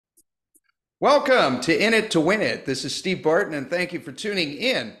Welcome to In It to Win It. This is Steve Barton, and thank you for tuning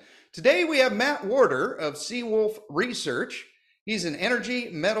in. Today we have Matt Warder of Seawolf Research. He's an energy,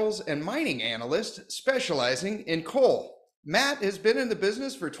 metals, and mining analyst specializing in coal. Matt has been in the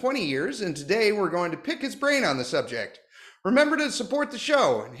business for 20 years, and today we're going to pick his brain on the subject. Remember to support the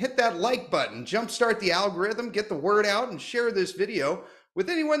show and hit that like button, jumpstart the algorithm, get the word out, and share this video with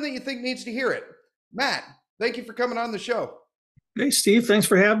anyone that you think needs to hear it. Matt, thank you for coming on the show. Hey, Steve, thanks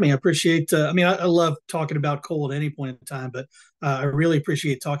for having me. I appreciate, I love talking about coal at any point in time, but I really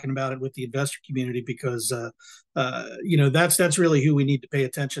appreciate talking about it with the investor community because, that's really who we need to pay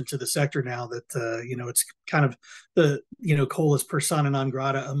attention to the sector now that, it's kind of coal is persona non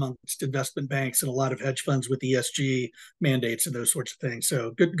grata amongst investment banks and a lot of hedge funds with ESG mandates and those sorts of things.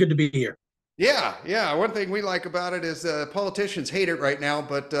 So good to be here. Yeah. One thing we like about it is politicians hate it right now,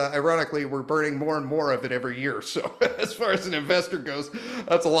 but ironically, we're burning more and more of it every year. So as far as an investor goes,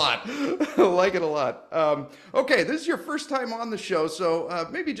 that's a lot. I like it a lot. Okay, this is your first time on the show, so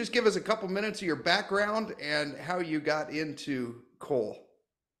maybe just give us a couple minutes of your background and how you got into coal.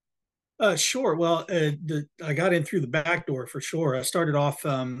 Sure. Well, I got in through the back door for sure. I started off.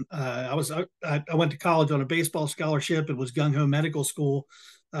 I went to college on a baseball scholarship. It was gung ho medical school.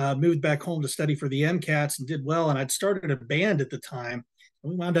 Moved back home to study for the MCATs and did well. And I'd started a band at the time.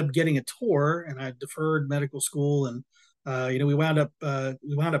 We wound up getting a tour, and I deferred medical school. And we wound up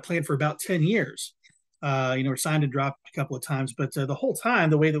playing for about 10 years. We're signed and dropped a couple of times, but the whole time,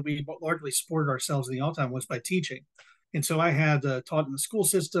 the way that we largely supported ourselves in the all time was by teaching. And so I had taught in the school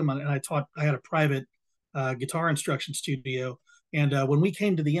system, and I had a private guitar instruction studio. And when we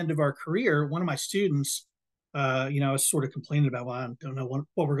came to the end of our career, one of my students, I was sort of complaining about, well, I don't know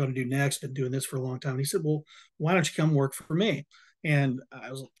what we're going to do next. Been doing this for a long time. And he said, well, why don't you come work for me? And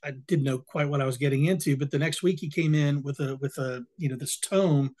I didn't know quite what I was getting into, but the next week he came in with this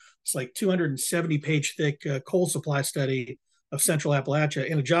tome. It's like 270-page thick coal supply study of Central Appalachia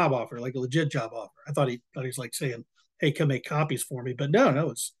and a job offer, like a legit job offer. I thought he was like saying, hey, come make copies for me. But no,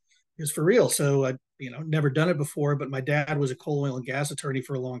 it's for real. So I, never done it before, but my dad was a coal, oil, and gas attorney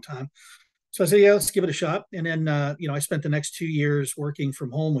for a long time. So I said, yeah, let's give it a shot. And then, I spent the next 2 years working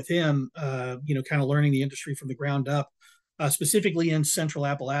from home with him, kind of learning the industry from the ground up, specifically in Central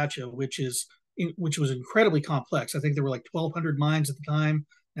Appalachia, which was incredibly complex. I think there were like 1,200 mines at the time.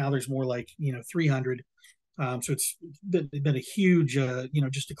 Now there's more like, 300. So it's been a huge,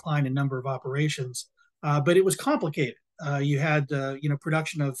 just decline in number of operations. But it was complicated. You had,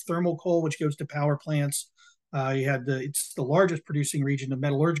 production of thermal coal, which goes to power plants. It's the largest producing region of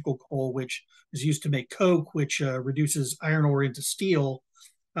metallurgical coal, which is used to make coke, which reduces iron ore into steel.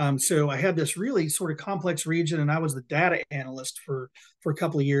 So I had this really sort of complex region, and I was the data analyst for a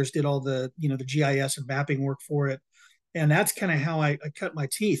couple of years. Did all the the GIS and mapping work for it, and that's kind of how I cut my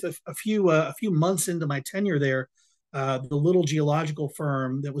teeth. A few months into my tenure there, the little geological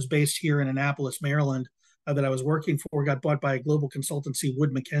firm that was based here in Annapolis, Maryland, that I was working for got bought by a global consultancy,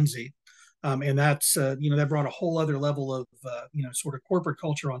 Wood Mackenzie. And that's that brought a whole other level of sort of corporate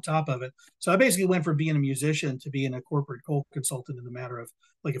culture on top of it. So I basically went from being a musician to being a corporate coal consultant in the matter of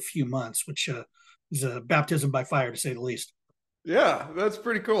like a few months, which is a baptism by fire to say the least. Yeah, that's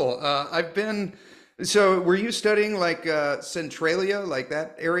pretty cool. So were you studying like Centralia, like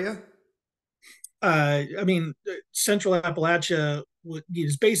that area? Central Appalachia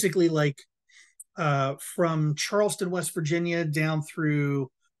is basically like from Charleston, West Virginia, down through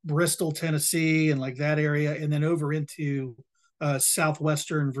Bristol, Tennessee, and like that area, and then over into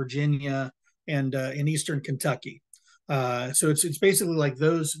southwestern Virginia and in eastern Kentucky. So it's basically like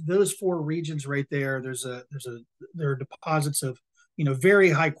those four regions right there. There are deposits of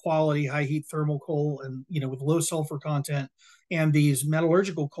very high quality, high heat thermal coal, and with low sulfur content, and these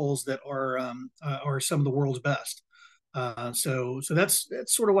metallurgical coals that are some of the world's best. So that's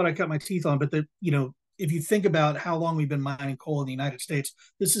sort of what I cut my teeth on. But if you think about how long we've been mining coal in the United States,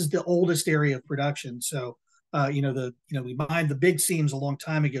 this is the oldest area of production. So, we mined the big seams a long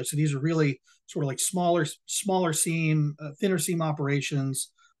time ago. So these are really sort of like smaller seam, thinner seam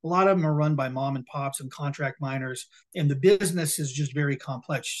operations. A lot of them are run by mom and pops and contract miners, and the business is just very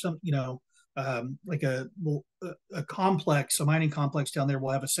complex. Like a mining complex down there will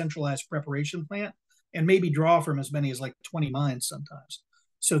have a centralized preparation plant and maybe draw from as many as like 20 mines sometimes.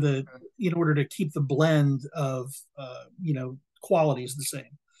 So in order to keep the blend of qualities the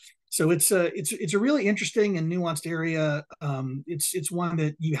same. So it's a really interesting and nuanced area. It's one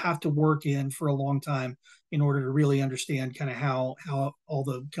that you have to work in for a long time in order to really understand kind of how all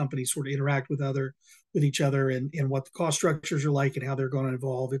the companies sort of interact with each other and what the cost structures are like and how they're going to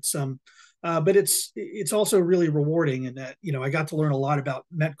evolve. But it's also really rewarding in that, I got to learn a lot about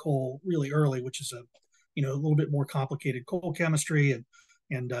met coal really early, which is a little bit more complicated coal chemistry.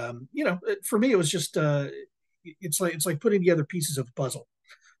 And for me, it was just, it's like putting together pieces of a puzzle.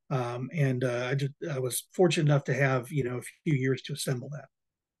 I was fortunate enough to have, a few years to assemble that.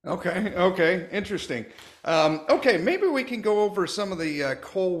 Okay, okay, interesting. Okay, maybe we can go over some of the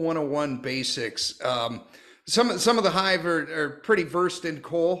Coal 101 basics. Some of the hive are pretty versed in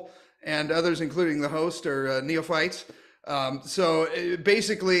coal, and others, including the host, are neophytes.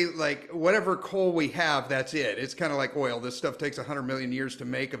 Basically, like whatever coal we have, that's it. It's kind of like oil. This stuff takes 100 million years to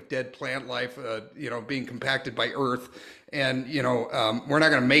make of dead plant life, being compacted by Earth, and we're not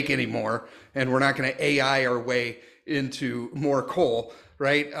going to make any more, and we're not going to AI our way into more coal,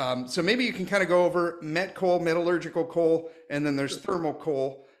 right? So maybe you can kind of go over met coal, metallurgical coal, and then there's thermal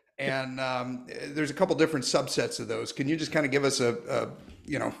coal, and there's a couple different subsets of those. Can you just kind of give us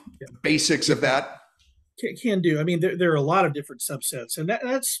basics of that? Can do. I mean, there are a lot of different subsets, and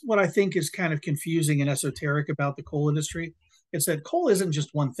that's what I think is kind of confusing and esoteric about the coal industry. It's that coal isn't just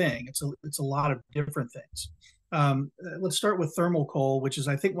one thing; it's a lot of different things. Let's start with thermal coal, which is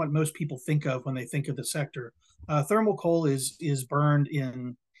I think what most people think of when they think of the sector. Thermal coal is burned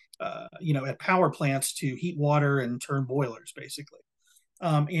in at power plants to heat water and turn boilers, basically.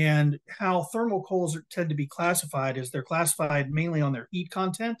 And how thermal coals tend to be classified is they're classified mainly on their heat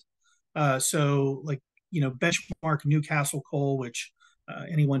content. So, like benchmark Newcastle coal, which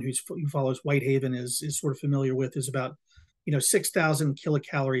anyone who follows Whitehaven is sort of familiar with, is about 6,000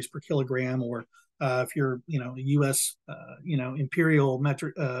 kilocalories per kilogram, or if you're a U.S. imperial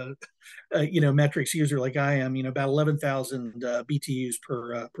metrics user like I am, about 11,000 BTUs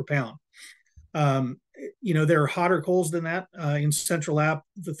per pound. There are hotter coals than that. In Central App,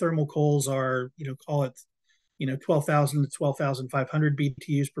 the thermal coals are call it 12,000 to 12,500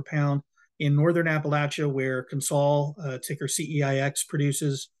 BTUs per pound. In Northern Appalachia, where Consol, ticker CEIX,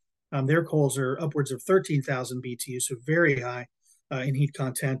 produces, their coals are upwards of 13,000 BTUs, so very high in heat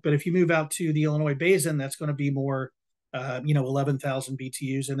content. But if you move out to the Illinois Basin, that's going to be more, 11,000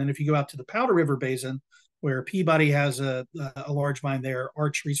 BTUs. And then if you go out to the Powder River Basin, where Peabody has a large mine there,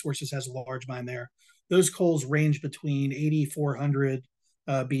 Arch Resources has a large mine there, those coals range between 8,400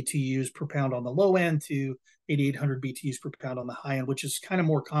 BTUs per pound on the low end to 8,800 BTUs per pound on the high end, which is kind of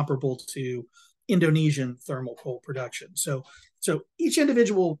more comparable to Indonesian thermal coal production. So each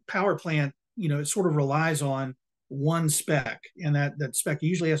individual power plant, it sort of relies on one spec, and that spec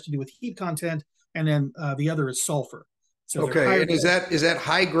usually has to do with heat content, and then the other is sulfur. So okay, and is that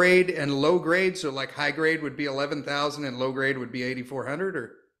high grade and low grade? So like high grade would be 11,000 and low grade would be 8,400,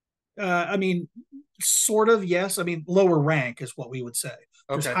 or? I mean, sort of, yes. I mean, lower rank is what we would say.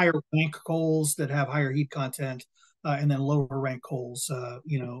 There's Okay. higher rank coals that have higher heat content, and then lower rank coals,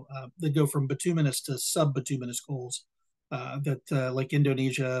 that go from bituminous to sub-bituminous coals, like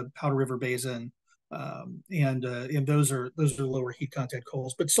Indonesia, Powder River Basin, and those are lower heat content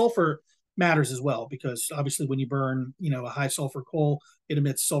coals. But sulfur matters as well, because obviously when you burn a high sulfur coal, it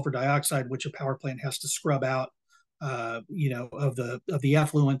emits sulfur dioxide, which a power plant has to scrub out, of the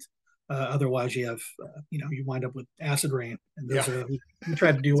effluent. Otherwise, you have, you wind up with acid rain, and Yeah. those we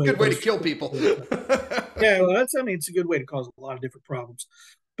try to do It's a away good with way to those. kill people. Yeah, well, it's a good way to cause a lot of different problems.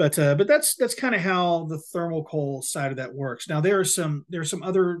 But that's kind of how the thermal coal side of that works. Now there's some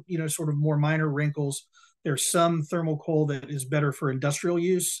other sort of more minor wrinkles. There's some thermal coal that is better for industrial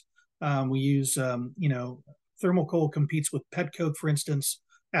use. We use thermal coal competes with petcoke, for instance,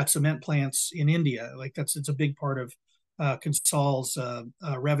 at cement plants in India. Like it's a big part of Consol's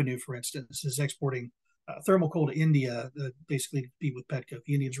revenue, for instance, is exporting thermal coal to India, basically to be with petcoke.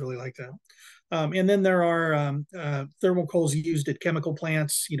 The Indians really like that. And then there are thermal coals used at chemical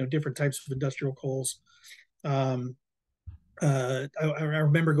plants, different types of industrial coals. I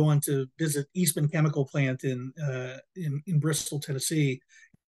remember going to visit Eastman Chemical Plant in Bristol, Tennessee.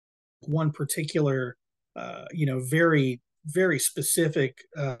 One particular, very very specific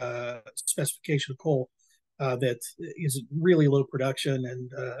specification of coal that is really low production,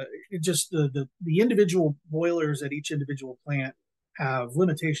 and it just the individual boilers at each individual plant have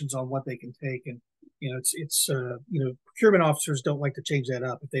limitations on what they can take, and it's procurement officers don't like to change that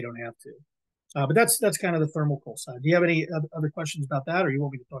up if they don't have to. But that's kind of the thermal coal side. Do you have any other questions about that, or you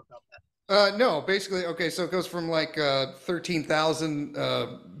want me to talk about that? No, basically, okay, so it goes from like 13,000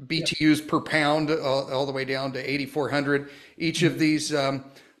 Yeah. BTUs per pound all the way down to 8,400. Each of these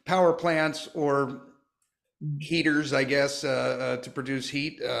power plants or heaters, I guess, to produce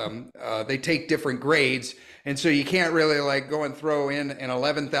heat, they take different grades. And so you can't really like go and throw in an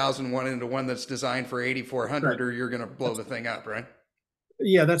 11,000 one into one that's designed for 8,400, Right. or you're going to blow That's the thing up, right?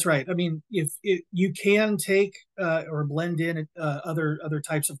 Yeah, that's right. I mean, if you can take or blend in other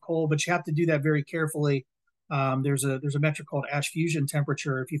types of coal, but you have to do that very carefully. There's a metric called ash fusion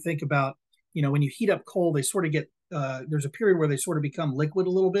temperature. If you think about, when you heat up coal, they sort of get there's a period where they sort of become liquid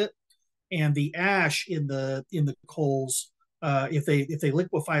a little bit, and the ash in the coals, if they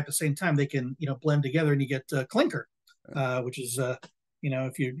liquefy at the same time, they can blend together, and you get clinker, which is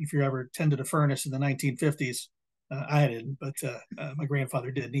if you ever tended a furnace in the 1950s. I didn't, but my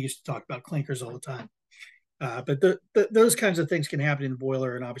grandfather did. And he used to talk about clinkers all the time. But those kinds of things can happen in a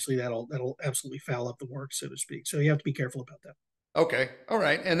boiler, and obviously that'll absolutely foul up the work, so to speak. So you have to be careful about that. Okay, all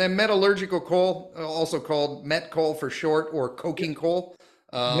right. And then metallurgical coal, also called met coal for short, or coking coal,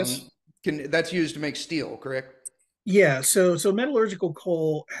 um, Yes. that's used to make steel, correct? Yeah. So metallurgical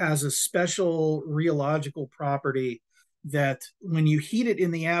coal has a special rheological property that when you heat it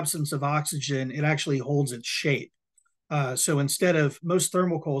in the absence of oxygen, it actually holds its shape. So instead of most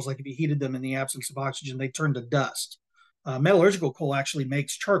thermal coals, like if you heated them in the absence of oxygen, they turn to dust. Metallurgical coal actually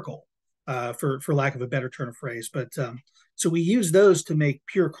makes charcoal, for lack of a better turn of phrase. But so we use those to make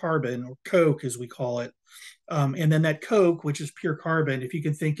pure carbon, or coke as we call it. And then that coke, which is pure carbon, if you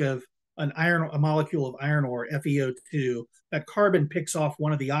can think of a molecule of iron ore, FeO2, that carbon picks off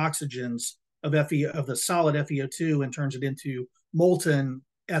one of the oxygens of the solid FeO2 and turns it into molten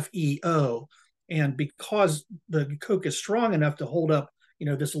FeO. And because the coke is strong enough to hold up,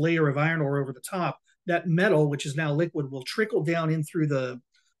 this layer of iron ore over the top, that metal, which is now liquid, will trickle down in through the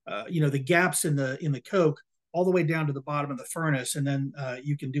gaps in the coke all the way down to the bottom of the furnace, and then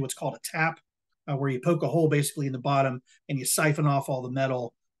you can do what's called a tap, where you poke a hole basically in the bottom and you siphon off all the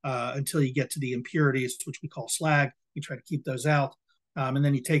metal until you get to the impurities, which we call slag. You try to keep those out. And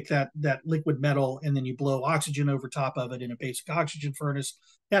then you take that liquid metal and then you blow oxygen over top of it in a basic oxygen furnace.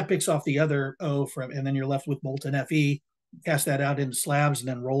 That picks off the other O and then you're left with molten Fe. Cast that out into slabs and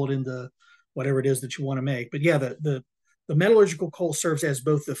then roll it into whatever it is that you want to make. But yeah, the metallurgical coal serves as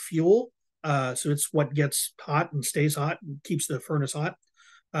both the fuel, so it's what gets hot and stays hot and keeps the furnace hot,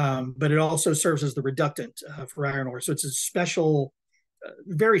 but it also serves as the reductant for iron ore. So it's a special,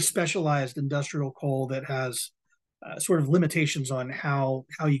 very specialized industrial coal that has sort of limitations on how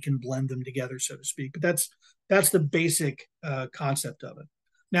you can blend them together, so to speak. But that's the basic concept of it.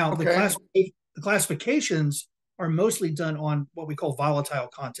 Now, Okay. the classifications are mostly done on what we call volatile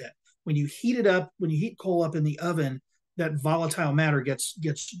content. When you heat it up, when you heat coal up in the oven, that volatile matter gets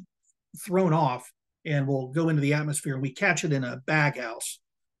thrown off and will go into the atmosphere. And we catch it in a bag house.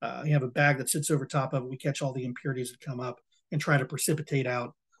 You have a bag that sits over top of it. We catch all the impurities that come up and try to precipitate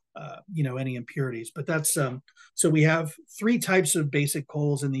out, any impurities. But that's so we have three types of basic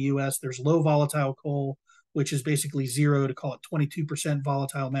coals in the U.S. There's low volatile coal, which is basically zero to call it 22%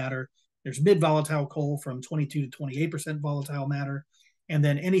 volatile matter. There's mid volatile coal from 22 to 28% volatile matter, and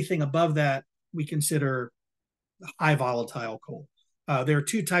then anything above that we consider high volatile coal. There are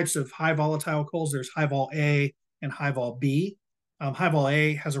two types of high volatile coals. There's high vol A and high vol B. High vol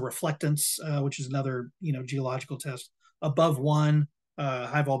A has a reflectance, which is another geological test above one.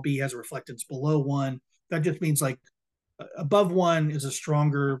 High vol B has a reflectance below one. That just means like above one is a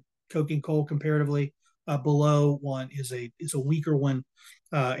stronger coking coal comparatively. Below one is a weaker one,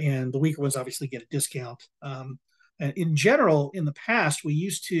 and the weaker ones obviously get a discount. And in general, in the past, we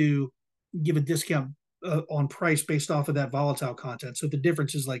used to give a discount on price based off of that volatile content. So if the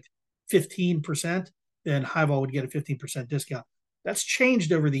difference is like 15%, then high vol would get a 15% discount. That's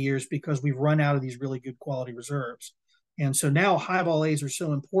changed over the years because we've run out of these really good quality reserves. And so now high vol A's are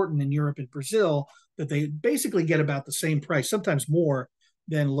so important in Europe and Brazil that they basically get about the same price, sometimes more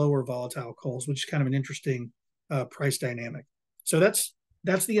than lower volatile coals, which is kind of an interesting price dynamic. So that's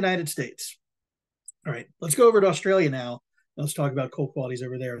the United States. All right, let's go over to Australia now. Let's talk about coal qualities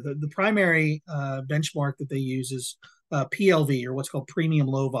over there. The primary benchmark that they use is PLV, or what's called premium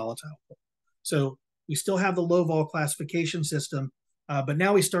low volatile coal. So we still have the low vol classification system, but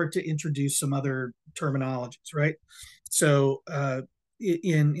now we start to introduce some other terminologies, right? So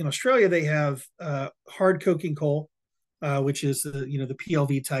in Australia, they have hard coking coal, which is the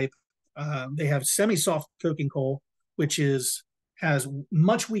PLV type. They have semi-soft coking coal, which has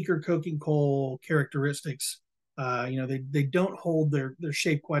much weaker coking coal characteristics. They don't hold their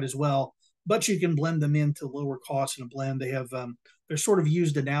shape quite as well, but you can blend them into lower cost in a blend. They're sort of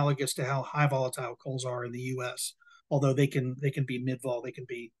used analogous to how high volatile coals are in the U.S. Although they can be mid vol, they can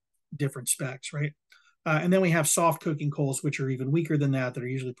be different specs, right? And then we have soft coking coals, which are even weaker than that are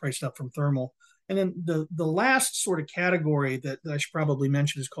usually priced up from thermal. And then the last sort of category that I should probably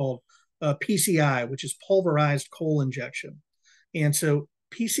mention is called PCI, which is pulverized coal injection. And so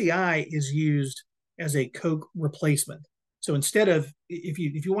PCI is used as a coke replacement. So instead of if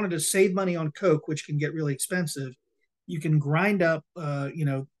you wanted to save money on coke, which can get really expensive, you can grind up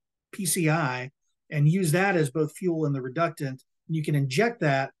PCI and use that as both fuel and the reductant. And you can inject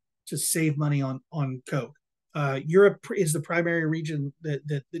that to save money on coke. Europe is the primary region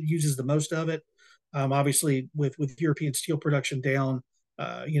that uses the most of it. Obviously, with European steel production down,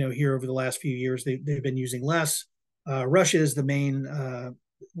 here over the last few years, they've been using less. Russia is the main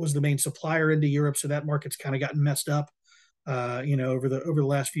was the main supplier into Europe, so that market's kind of gotten messed up, over the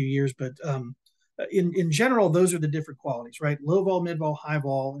last few years. But in general, those are the different qualities, right? Low vol, mid vol, high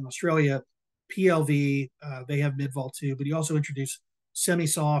vol. In Australia, PLV, they have mid vol too, but you also introduce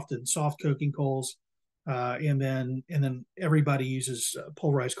semi-soft and soft coking coals. And then everybody uses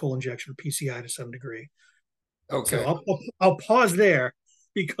pulverized coal injection or PCI to some degree. So Okay. I'll pause there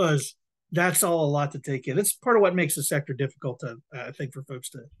because that's all a lot to take in. It's part of what makes the sector difficult to I think for folks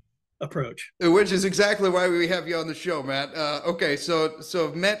to approach. Which is exactly why we have you on the show, Matt. Okay,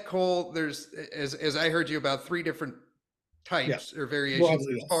 so met coal. There's as I heard you about three different Yeah, types or variations. broadly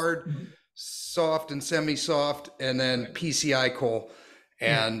There's yes. hard, soft, and semi-soft, and then Right. PCI coal.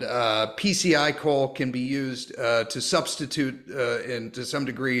 Yeah. And PCI coal can be used to substitute in to some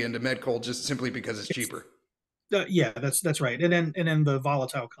degree into met coal just simply because it's cheaper, Yeah, that's right. And then the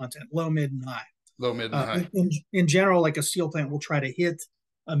volatile content, low, mid, and high. low, mid, and high. In general, like a steel plant will try to hit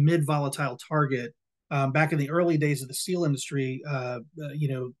a mid volatile target. Back in the early days of the steel industry,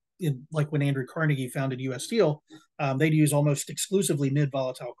 like when Andrew Carnegie founded U.S. Steel, they'd use almost exclusively mid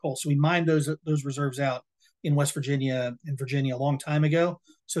volatile coal. So we mined those reserves out in West Virginia and Virginia a long time ago.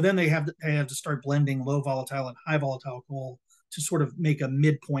 So then they have to start blending low volatile and high volatile coal to sort of make a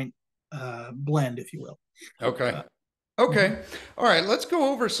midpoint blend, if you will. Okay. Uh, Okay. All right. Let's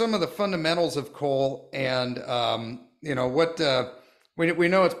go over some of the fundamentals of coal and, what we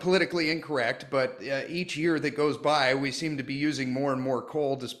know it's politically incorrect, but each year that goes by, we seem to be using more and more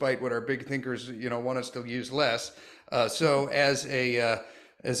coal, despite what our big thinkers, want us to use less. So as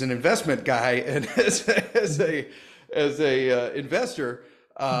an investment guy and as a investor,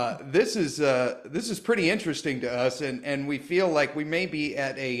 this is pretty interesting to us, and we feel like we may be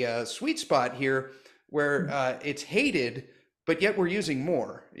at a sweet spot here where it's hated, but yet we're using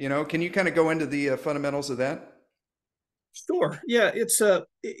more. Can you kind of go into the fundamentals of that? Sure. Yeah,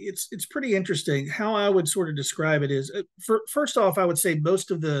 it's pretty interesting. How I would sort of describe it is, first off, I would say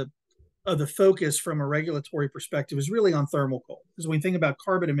most of the focus from a regulatory perspective is really on thermal coal, because when you think about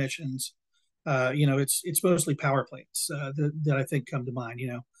carbon emissions, it's mostly power plants that I think come to mind.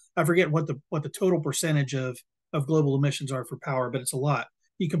 I forget what the total percentage of global emissions are for power, but it's a lot.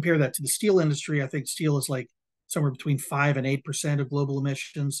 You compare that to the steel industry, I think steel is like somewhere between 5 and 8% of global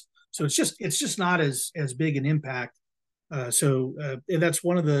emissions. So it's just not as big an impact. And that's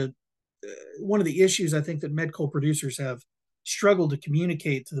one of the issues I think that met coal producers have struggled to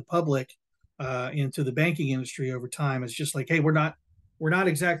communicate to the public and to the banking industry over time. Is just like, hey, we're not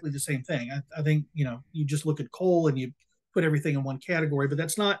exactly the same thing. I think you just look at coal and you put everything in one category, but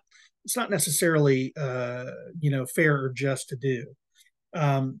it's not necessarily fair or just to do.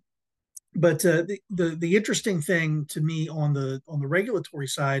 But the interesting thing to me on the regulatory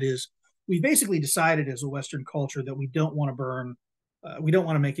side is we basically decided as a Western culture that we don't want to burn, we don't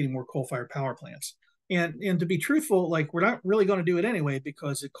want to make any more coal-fired power plants. And to be truthful, like we're not really going to do it anyway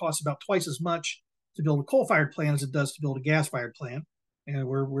because it costs about twice as much to build a coal-fired plant as it does to build a gas-fired plant, and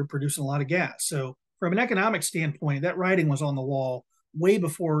we're producing a lot of gas. So from an economic standpoint, that writing was on the wall way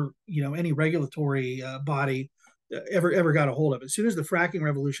before any regulatory body ever got a hold of it. As soon as the fracking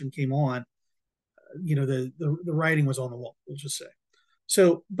revolution came on, the writing was on the wall. We'll just say.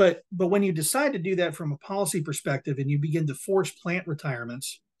 So, but when you decide to do that from a policy perspective, and you begin to force plant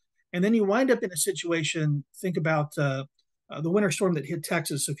retirements, and then you wind up in a situation. Think about the winter storm that hit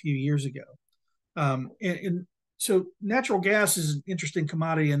Texas a few years ago. And so natural gas is an interesting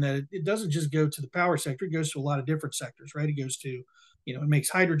commodity in that it doesn't just go to the power sector; it goes to a lot of different sectors, right? It goes to, it makes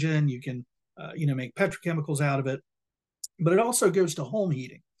hydrogen. You can, make petrochemicals out of it, but it also goes to home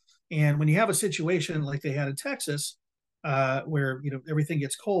heating. And when you have a situation like they had in Texas, where everything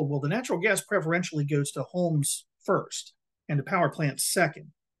gets cold, well, the natural gas preferentially goes to homes first and to power plants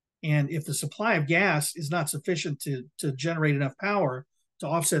second. And if the supply of gas is not sufficient to generate enough power to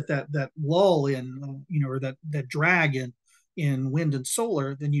offset that lull in or that drag in wind and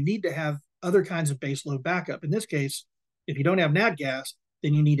solar, then you need to have other kinds of base load backup. In this case, if you don't have nat gas,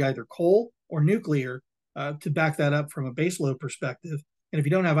 then you need either coal or nuclear to back that up from a base load perspective. And if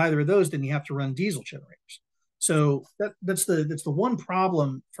you don't have either of those, then you have to run diesel generators. So that's the one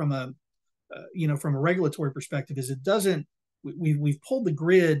problem from a regulatory perspective is it doesn't we've pulled the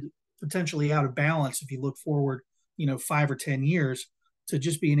grid potentially out of balance if you look forward 5 or 10 years to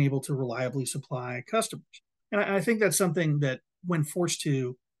just being able to reliably supply customers. And I think that's something that when forced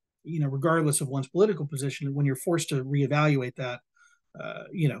to, regardless of one's political position, when you're forced to reevaluate that,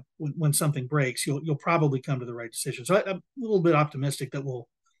 when something breaks, you'll probably come to the right decision. So I'm a little bit optimistic that we'll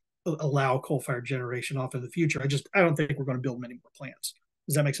allow coal-fired generation off in the future. I don't think we're going to build many more plants.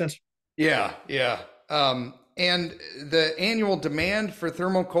 Does that make sense? Yeah, yeah. And the annual demand for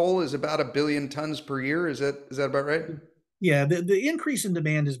thermal coal is about 1 billion tons per year. Is that about right? Yeah, the increase in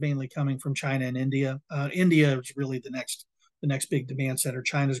demand is mainly coming from China and India. India is really the next big demand center.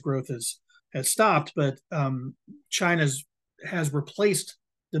 China's growth has stopped, but China's has replaced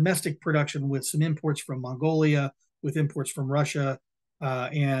domestic production with some imports from Mongolia, with imports from Russia,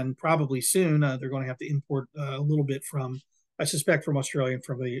 and probably soon they're going to have to import a little bit from, I suspect, from Australia and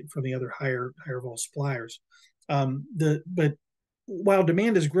from the other higher vol suppliers. But while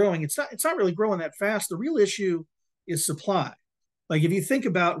demand is growing, it's not really growing that fast. The real issue is supply. Like if you think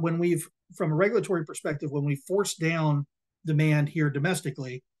about from a regulatory perspective, when we force down demand here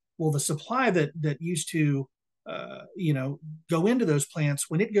domestically, well, the supply that used to go into those plants,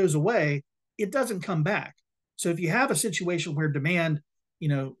 when it goes away, it doesn't come back. So if you have a situation where demand,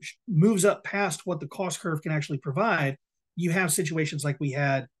 moves up past what the cost curve can actually provide, you have situations like we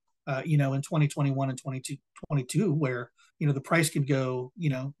had, in 2021 and 2022, where the price can go,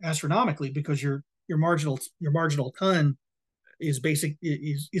 astronomically, because your marginal ton is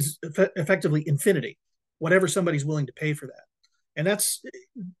effectively infinity, whatever somebody's willing to pay for that, and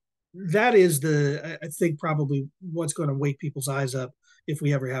that is I think probably what's going to wake people's eyes up if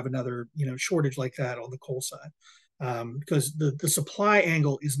we ever have another shortage like that on the coal side, because the supply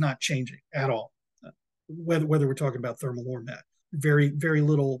angle is not changing at all, whether we're talking about thermal or met. Very very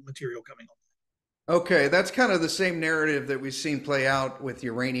little material coming on. Okay, that's kind of the same narrative that we've seen play out with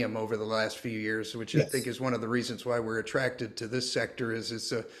uranium over the last few years, which I think Yes. is one of the reasons why we're attracted to this sector. Is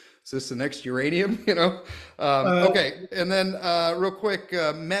this the next uranium? Uh, Okay, and then real quick,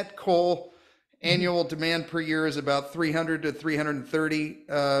 met coal annual demand per year is about 300 to 330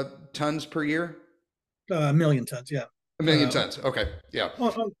 tons per year. a million tons, yeah. 1 million tons. Okay, yeah.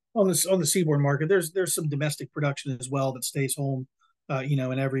 On the seaborne market, there's some domestic production as well that stays home,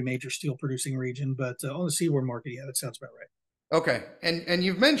 in every major steel producing region. But on the seaborne market, yeah, that sounds about right. Okay, and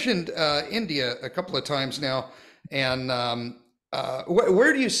you've mentioned India a couple of times now, and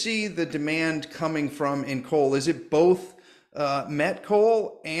where do you see the demand coming from in coal? Is it both met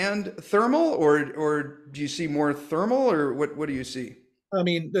coal and thermal, or do you see more thermal, or what do you see? I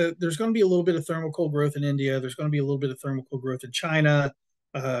mean, there's going to be a little bit of thermal coal growth in India. There's going to be a little bit of thermal coal growth in China,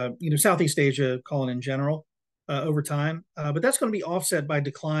 Southeast Asia, calling in general, over time. But that's going to be offset by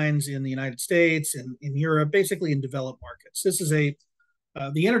declines in the United States and in Europe, basically in developed markets.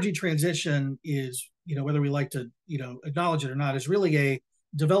 The energy transition is, whether we like to, acknowledge it or not, is really a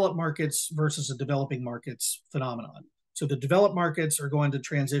developed markets versus a developing markets phenomenon. So the developed markets are going to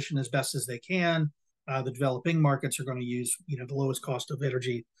transition as best as they can. The developing markets are going to use, the lowest cost of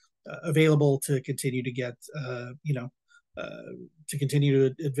energy available to continue to get, to continue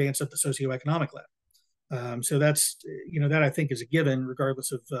to advance up the socioeconomic ladder. So that's, that I think is a given,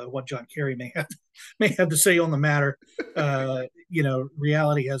 regardless of what John Kerry may have to say on the matter.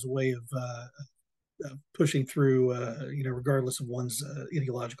 Reality has a way of pushing through, regardless of one's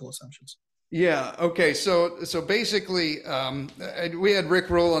ideological assumptions. Yeah. Okay. So basically, we had Rick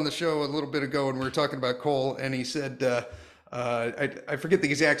Roll on the show a little bit ago, and we were talking about coal, and he said, I forget the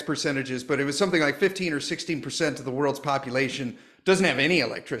exact percentages, but it was something like 15 or 16% of the world's population doesn't have any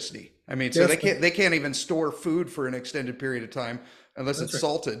electricity. I mean, so Yes, they can't even store food for an extended period of time unless that's it's right.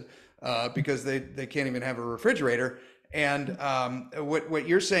 salted, because they can't even have a refrigerator. And what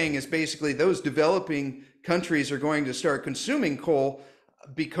you're saying is basically those developing countries are going to start consuming coal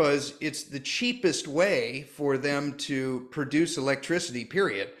because it's the cheapest way for them to produce electricity,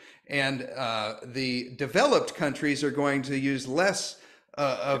 period. And the developed countries are going to use less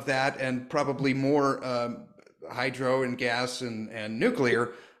of that and probably more hydro and gas and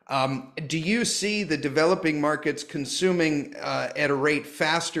nuclear. Do you see the developing markets consuming at a rate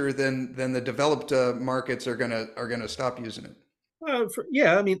faster than the developed markets are gonna stop using it?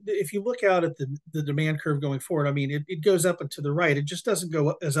 Yeah, I mean, if you look out at the demand curve going forward, I mean, it goes up and to the right. It just doesn't go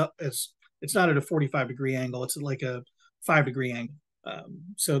up as it's not at a 45-degree angle. It's at like a 5-degree angle.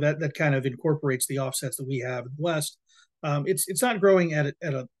 So that kind of incorporates the offsets that we have in the West. It's not growing at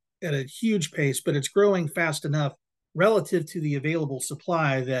a huge pace, but it's growing fast enough relative to the available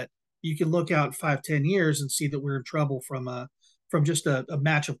supply that you can look out 5, 10 years and see that we're in trouble from just a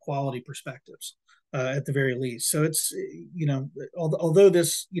match of quality perspectives, at the very least. So it's although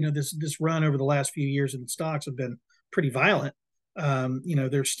this run over the last few years in the stocks have been pretty violent.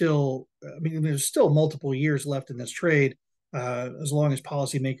 There's still, I mean, there's still multiple years left in this trade, as long as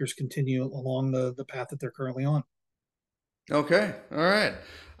policymakers continue along the path that they're currently on. Okay. All right.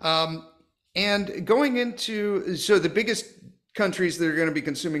 Um, and going into, so the biggest countries that are going to be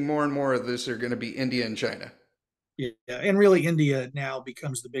consuming more and more of this are going to be India and China. Yeah, and really, India now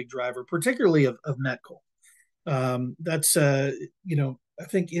becomes the big driver, particularly of met coal. That's I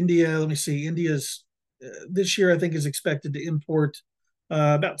think India. Let me see. India's this year, I think, is expected to import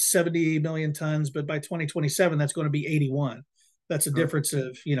about 70 million tons, but by 2027, that's going to be 81. That's a Okay. difference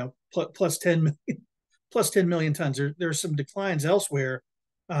of plus 10 million, plus 10 million tons. There's some declines elsewhere,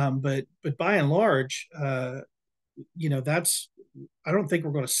 but by and large, that's I don't think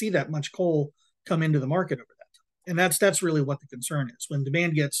we're going to see that much coal come into the market over that time. And that's really what the concern is. When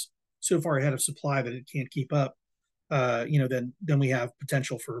demand gets so far ahead of supply that it can't keep up, then we have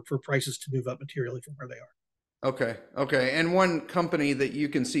potential for prices to move up materially from where they are. Okay. Okay. And one company that you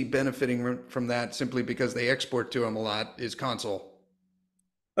can see benefiting from that simply because they export to them a lot is Consol.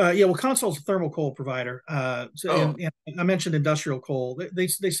 Yeah, well, Consol's a thermal coal provider. Oh, And I mentioned industrial coal. They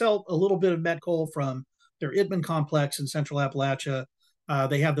sell a little bit of met coal from their Itman complex in Central Appalachia.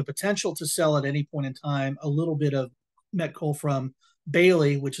 They have the potential to sell at any point in time a little bit of met coal from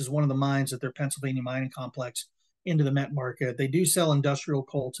Bailey, which is one of the mines at their Pennsylvania mining complex, into the met market. They do sell industrial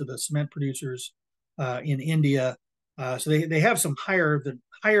coal to the cement producers in India. So they have some higher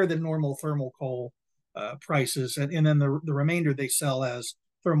than normal thermal coal prices, and then the remainder they sell as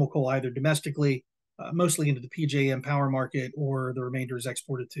thermal coal either domestically, mostly into the PJM power market, or the remainder is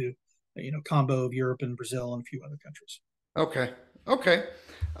exported to, combo of Europe and Brazil and a few other countries. okay. Okay.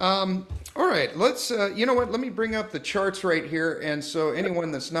 All right. Let's, you know what? Let me bring up the charts right here. And so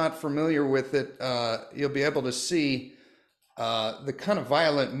anyone that's not familiar with it, you'll be able to see the kind of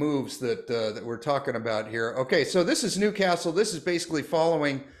violent moves that we're talking about here. Okay. So this is Newcastle. This is basically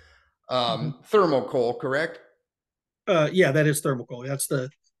following Mm-hmm. thermal coal, correct? Yeah, that is thermal coal. That's the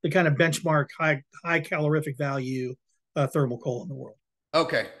kind of benchmark high calorific value thermal coal in the world.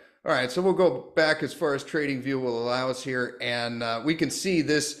 Okay. All right. So we'll go back as far as trading view will allow us here. And we can see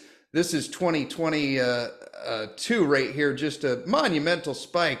this. This is 2022 right here, just a monumental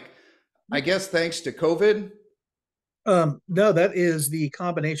spike, I guess, thanks to COVID. No, that is the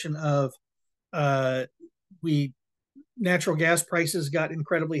combination of uh, we natural gas prices got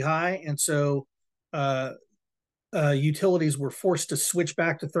incredibly high, and so uh, utilities were forced to switch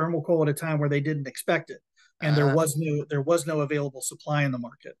back to thermal coal at a time where they didn't expect it, and Ah, there was no available supply in the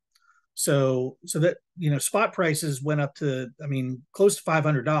market. So that spot prices went up to, I mean, close to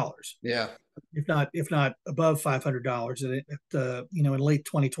 $500, yeah. if not above $500 in late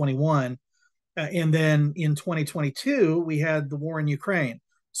 2021. And then in 2022, we had the war in Ukraine.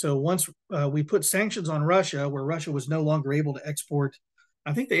 So once we put sanctions on Russia, where Russia was no longer able to export,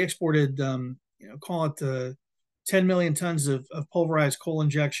 I think they exported, call it 10 million tons of pulverized coal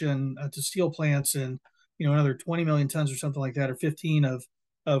injection to steel plants, and another 20 million tons or something like that, or 15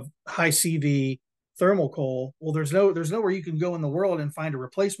 of high CV thermal coal. Well, there's nowhere you can go in the world and find a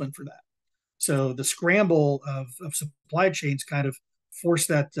replacement for that. So the scramble of supply chains kind of forced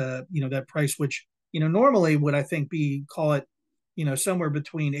that price, which normally would, I think, be, call it, somewhere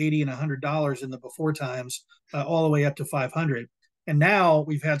between $80 and $100 in the before times, all the way up to 500. And now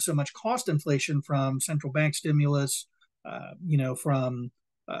we've had so much cost inflation from central bank stimulus, from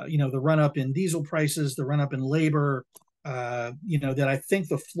the run up in diesel prices, the run up in labor, that I think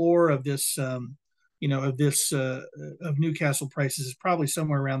the floor of this of Newcastle prices is probably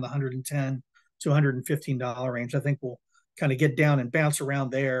somewhere around the 110 to $115 range. I think we'll kind of get down and bounce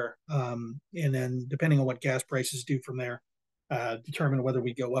around there, and then depending on what gas prices do from there, determine whether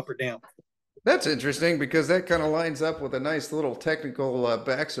we go up or down. That's interesting because that kind of lines up with a nice little technical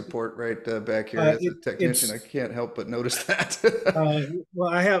back support right back here. As a technician, I It's can't help but notice that. uh,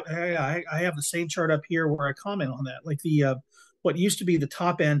 well, I have the same chart up here where I comment on that. Like the what used to be the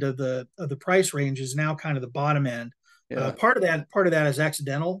top end of the price range is now kind of the bottom end. Yeah. Part of that is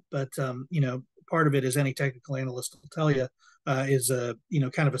accidental, but part of it, as any technical analyst will tell you, is a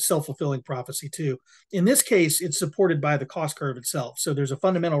kind of a self-fulfilling prophecy too. In this case, it's supported by the cost curve itself. So there's a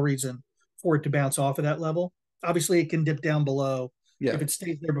fundamental reason for it to bounce off of that level. Obviously, it can dip down below. Yeah. If it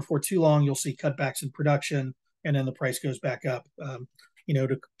stays there before too long, you'll see cutbacks in production, and then the price goes back up.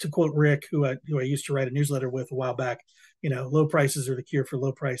 To quote Rick, who I used to write a newsletter with a while back, low prices are the cure for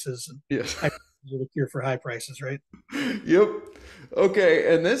low prices, and Yes. high prices are the cure for high prices, right? Yep.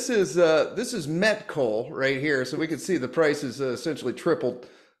 Okay, and this is met coal right here, so we can see the price is essentially tripled.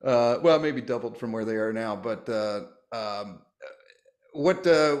 Well, maybe doubled from where they are now. But what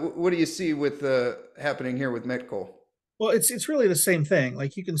do you see with happening here with met coal? Well, it's really the same thing.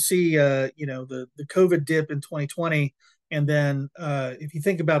 Like you can see, the COVID dip in 2020, and then if you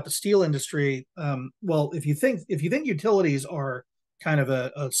think about the steel industry, well, if you think utilities are kind of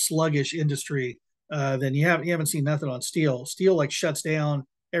a sluggish industry, then you haven't seen nothing on steel. Steel like shuts down,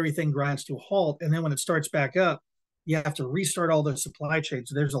 everything grinds to a halt, and then when it starts back up, you have to restart all the supply chains.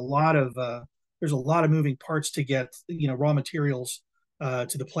 So there's a lot of moving parts to get raw materials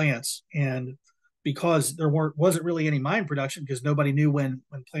to the plants, and because there wasn't really any mine production because nobody knew when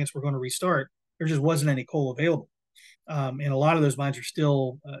plants were going to restart. There just wasn't any coal available, and a lot of those mines are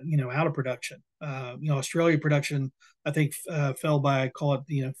still out of production. Australia production I think fell by call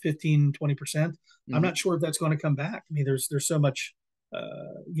it 15-20%. I'm Hmm. not sure if that's going to come back. I mean, there's so much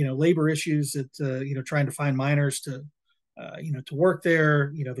labor issues that trying to find miners to work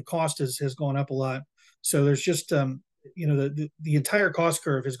there. The cost has gone up a lot. So there's just the entire cost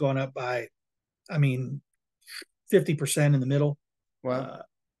curve has gone up by, I mean, 50% in the middle. Wow.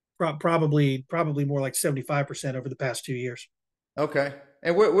 Uh, probably more like 75% over the past 2 years. Okay.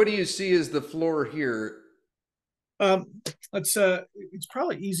 And what do you see as the floor here? Um, it's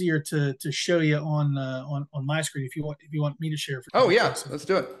probably easier to show you on my screen if you want me to share for Oh just yeah, one second. let's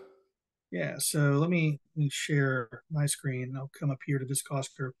do it. Yeah, so let me share my screen. I'll come up here to this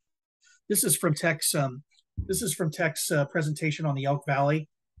cost curve. This is from Teck's presentation on the Elk Valley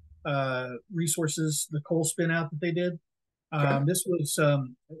resources, the coal spin out that they did. Okay. This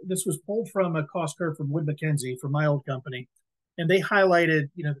was pulled from a cost curve from Wood Mackenzie from my old company, and they highlighted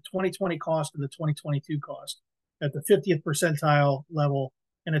the 2020 cost and the 2022 cost at the 50th percentile level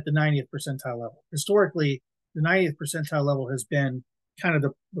and at the 90th percentile level. Historically, the 90th percentile level has been kind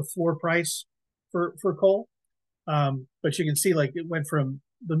of the floor price for coal, but you can see like it went from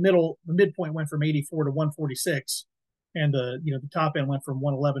the midpoint went from 84 to 146, and the top end went from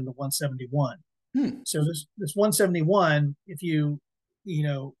 111 to 171. Hmm. So this 171, if you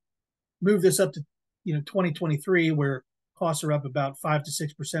know move this up to 2023, where costs are up about 5 to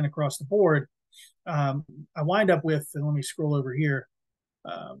 6% across the board, I wind up with, and let me scroll over here.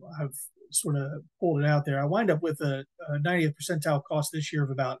 I've sort of pulled it out there. I wind up with a 90th percentile cost this year of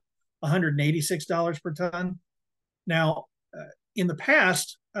about $186 per ton. Now, in the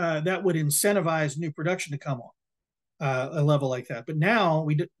past, that would incentivize new production to come on a level like that. But now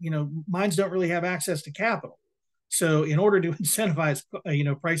mines don't really have access to capital. So in order to incentivize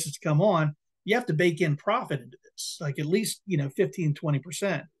prices to come on, you have to bake in profit into this, like at least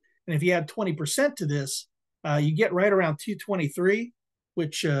 15-20%. And if you add 20% to this, you get right around 223,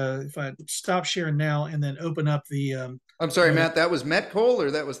 which if I stop sharing now and then open up the I'm sorry, Matt, that was met coal or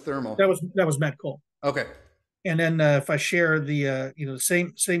that was that thermal? was met coal. Okay. And then if I share the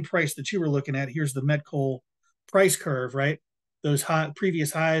same price that you were looking at, here's the met coal price curve, right? Those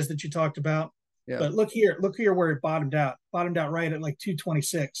previous highs that you talked about. Yeah. But look here where it bottomed out. Bottomed out right at like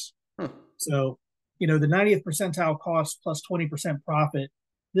 226. Huh. So, the 90th percentile cost plus 20% profit.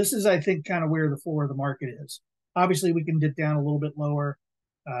 This is, I think, kind of where the floor of the market is. Obviously, we can dip down a little bit lower,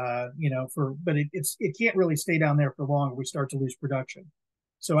 but it can't really stay down there for long if we start to lose production.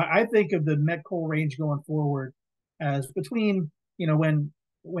 So I think of the met coal range going forward as between, when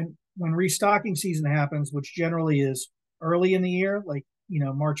restocking season happens, which generally is early in the year, like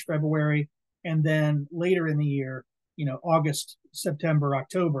March, February, and then later in the year, August, September,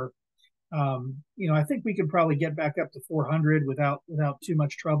 October. I think we can probably get back up to 400 without too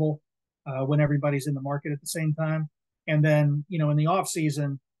much trouble when everybody's in the market at the same time. And then in the off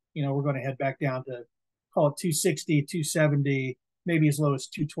season, we're going to head back down to call it 260, 270, maybe as low as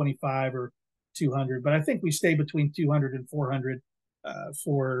 225 or 200. But I think we stay between 200 and 400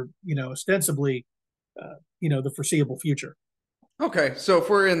 for ostensibly the foreseeable future. Okay. So if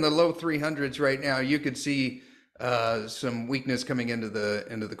we're in the low 300s right now, you could see some weakness coming into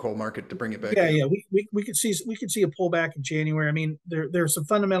the coal market to bring it back Yeah, down. yeah, we could see a pullback in January. I mean, there are some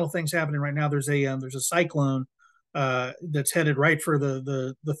fundamental things happening right now. There's a cyclone that's headed right for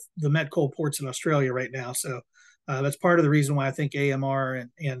the met coal ports in Australia right now. So that's part of the reason why I think AMR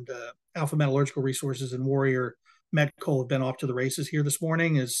and Alpha Metallurgical Resources and Warrior Met Coal have been off to the races here this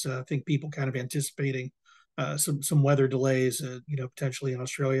morning. Is I think people kind of anticipating some weather delays, potentially in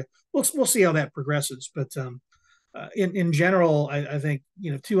Australia. We'll see how that progresses, but in general, I think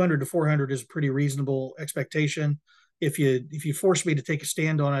 200 to 400 is a pretty reasonable expectation. If you force me to take a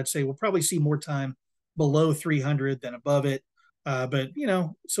stand on it, I'd say we'll probably see more time below 300 than above it. But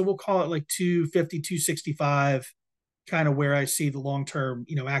so we'll call it like 250, 265, kind of where I see the long term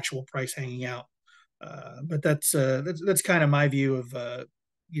actual price hanging out. But that's kind of my view of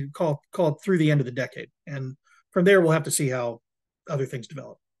you call it through the end of the decade, and from there we'll have to see how other things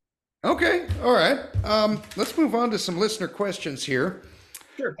develop. Okay, all right. Let's move on to some listener questions here.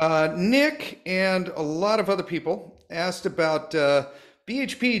 Sure. Nick and a lot of other people asked about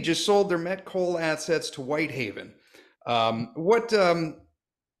BHP just sold their met coal assets to Whitehaven. What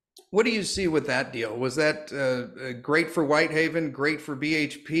do you see with that deal? Was that great for Whitehaven? Great for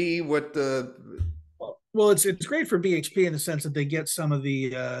BHP? Well, it's great for BHP in the sense that they get some of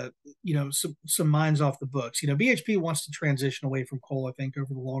the some mines off the books. BHP wants to transition away from coal, I think,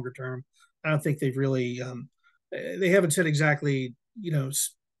 over the longer term. I don't think they've really they haven't said exactly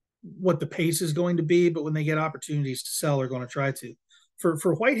what the pace is going to be, but when they get opportunities to sell, they're going to try to.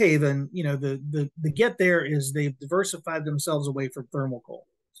 For Whitehaven, the get there is they've diversified themselves away from thermal coal.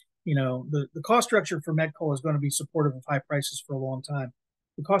 The cost structure for met coal is going to be supportive of high prices for a long time.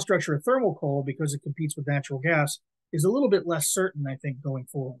 The cost structure of thermal coal, because it competes with natural gas, is a little bit less certain, I think, going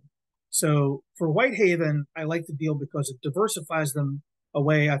forward. So for Whitehaven, I like the deal because it diversifies them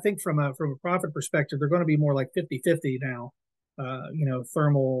away. I think from a profit perspective, they're going to be more like 50-50 now.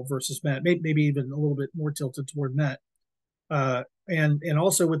 Thermal versus met, maybe even a little bit more tilted toward met. And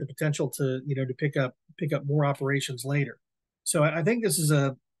also with the potential to pick up more operations later. So I think this is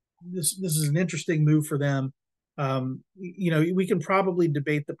an interesting move for them. We can probably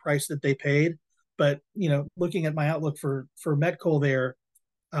debate the price that they paid, but looking at my outlook for met coal there,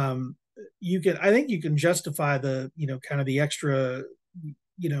 I think you can justify the kind of the extra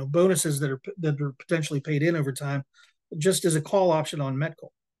bonuses that are potentially paid in over time, just as a call option on met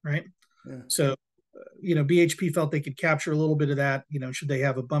coal, right? Yeah. So BHP felt they could capture a little bit of that. Should they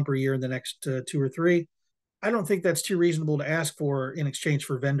have a bumper year in the next 2 or 3? I don't think that's too reasonable to ask for in exchange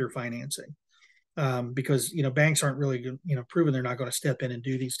for vendor financing, because banks aren't really proven they're not going to step in and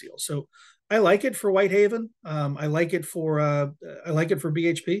do these deals. So I like it for Whitehaven. I like it for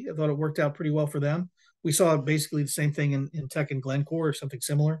BHP. I thought it worked out pretty well for them. We saw basically the same thing in Teck and Glencore or something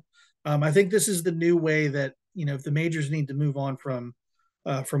similar. I think this is the new way that if the majors need to move on from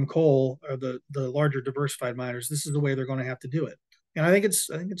coal or the larger diversified miners, this is the way they're going to have to do it. And I think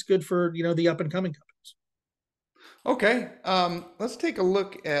it's good for the up and coming companies. Okay, let's take a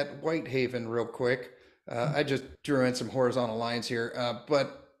look at Whitehaven real quick. I just drew in some horizontal lines here,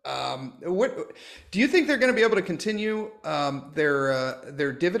 what do you think they're going to be able to continue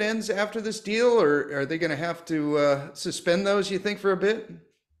their dividends after this deal, or are they going to have to suspend those? You think for a bit?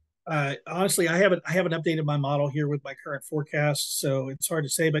 Honestly, I haven't updated my model here with my current forecast, so it's hard to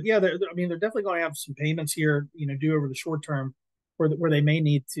say. But yeah, they're definitely going to have some payments here, due over the short term, where they may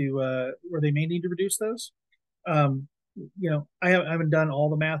need to reduce those. Um, I haven't done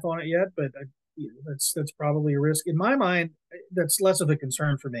all the math on it yet, but that's probably a risk. In my mind, that's less of a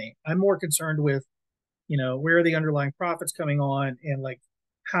concern for me. I'm more concerned with, where are the underlying profits coming on, and like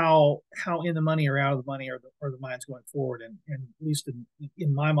how in the money or out of the money are the mines going forward. And at least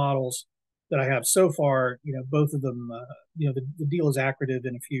in my models that I have so far, both of them, the deal is accretive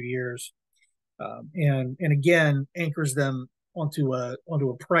in a few years, and again anchors them onto a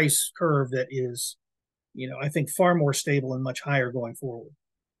price curve that is I think far more stable and much higher going forward.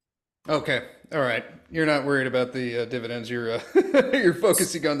 Okay, all right. You're not worried about the dividends. You're you're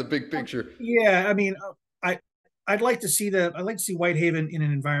focusing on the big picture. Yeah, I mean, I I'd like to see Whitehaven in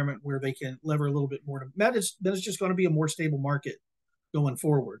an environment where they can lever a little bit more. That is just going to be a more stable market going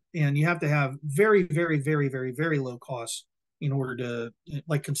forward, and you have to have very, very, very, very, very low costs in order to,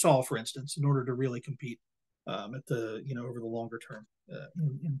 like Consol, for instance, in order to really compete at the over the longer term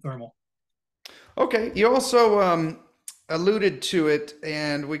in thermal. Okay, you also alluded to it,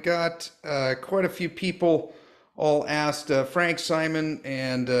 and we got quite a few people all asked. Frank Simon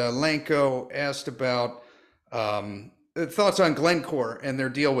and Lanko asked about thoughts on Glencore and their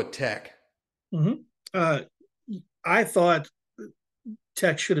deal with Teck. Mm-hmm. Uh, I thought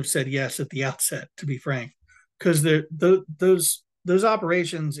Teck should have said yes at the outset, to be frank, because those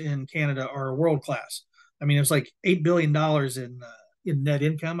operations in Canada are world class. I mean, it's like $8 billion in net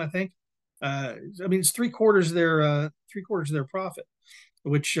income, I think. I mean, it's three quarters of their profit.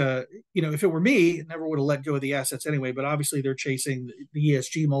 Which if it were me, never would have let go of the assets anyway. But obviously, they're chasing the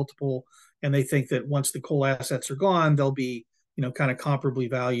ESG multiple, and they think that once the coal assets are gone, they'll be kind of comparably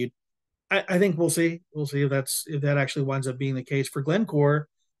valued. I think we'll see. We'll see if that actually winds up being the case for Glencore.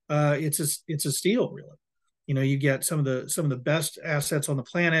 It's a steal, really. You get some of the best assets on the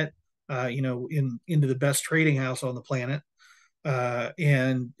planet. Into the best trading house on the planet,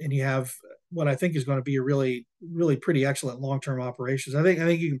 and you have what I think is going to be a really, really pretty excellent long-term operations. I think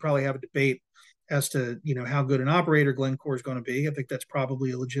you can probably have a debate as to how good an operator Glencore is going to be. I think that's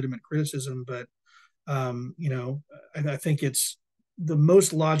probably a legitimate criticism, but I think it's the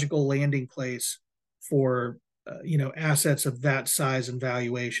most logical landing place for assets of that size and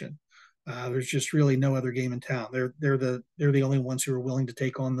valuation. There's just really no other game in town. They're the only ones who are willing to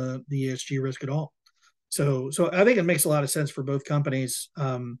take on the ESG risk at all. So I think it makes a lot of sense for both companies.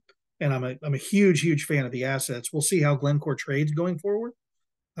 And I'm a huge fan of the assets. We'll see how Glencore trades going forward.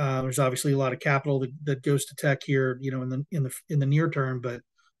 There's obviously a lot of capital that goes to Teck here, in the near term, but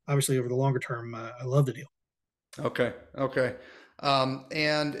obviously over the longer term, I love the deal. Okay. Okay.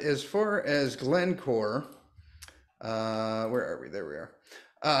 And as far as Glencore, where are we? There we are.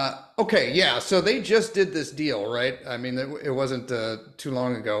 Okay, yeah. So they just did this deal, right? I mean, it wasn't too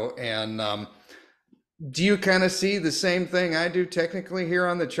long ago. And do you kind of see the same thing I do technically here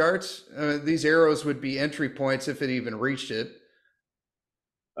on the charts? These arrows would be entry points if it even reached it.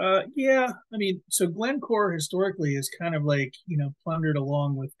 Yeah, I mean, so Glencore historically is kind of like, plundered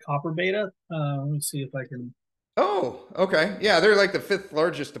along with copper beta. Let me see if I can. Oh, okay. Yeah, they're like the fifth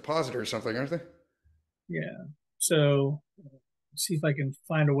largest depositor or something, aren't they? Yeah. So see if I can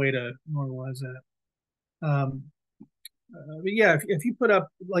find a way to normalize that. But yeah, if you put up,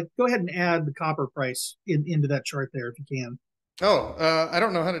 like, go ahead and add the copper price into that chart there if you can. Oh, I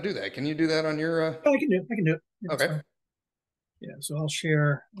don't know how to do that. Can you do that on your? Oh, I can do it. I can do it. Yeah, that's Okay. fine. Yeah. So I'll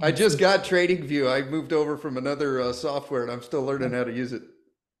share. I just got TradingView. I moved over from another software, and I'm still learning how to use it.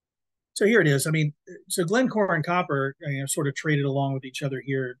 So here it is. I mean, so Glencore and copper, sort of traded along with each other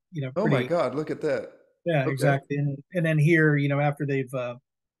here. Oh my Pretty. God, look at that. Yeah, Okay. exactly. And then here, after they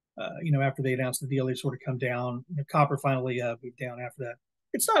announced the deal, they sort of come down. Copper finally moved down after that.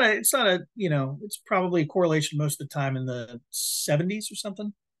 It's probably a correlation most of the time in the 70s or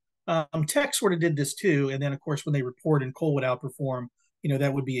something. Tech sort of did this too, and then of course when they report and coal would outperform,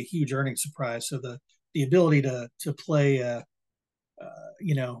 that would be a huge earnings surprise. So the ability to play,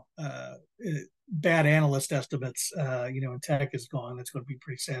 you know, bad analyst estimates, in Tech is gone. That's going to be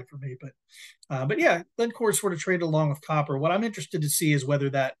pretty sad for me. But yeah, Glencore sort of traded along with copper. What I'm interested to see is whether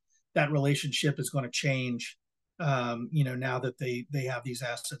that relationship is going to change. Now that they have these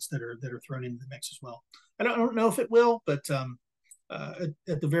assets that are thrown into the mix as well. I don't know if it will, but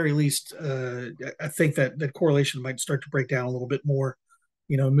at the very least, I think that correlation might start to break down a little bit more.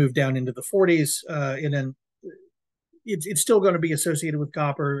 Move down into the 40s, and then it's still going to be associated with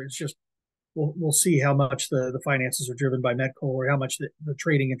copper. It's just we'll see how much the finances are driven by met coal, or how much the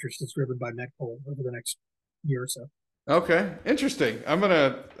trading interest is driven by met coal over the next year or so. Okay, interesting. I'm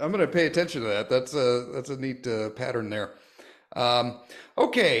gonna pay attention to that. That's a neat pattern there. Um,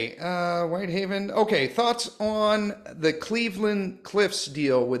 okay, Whitehaven. Okay, thoughts on the Cleveland Cliffs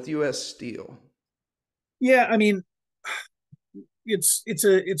deal with U.S. Steel? Yeah, I mean, it's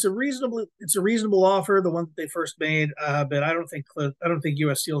a reasonable offer, the one that they first made, but I don't think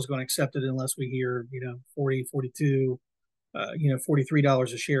U.S. Steel is going to accept it unless we hear 40, 42,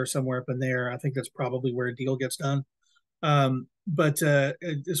 $43 a share, somewhere up in there. I think that's probably where a deal gets done. But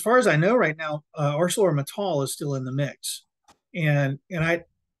as far as I know right now, ArcelorMittal is still in the mix, and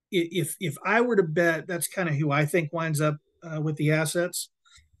if I were to bet, that's kind of who I think winds up with the assets.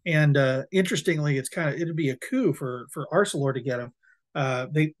 And interestingly, it'd be a coup for Arcelor to get them.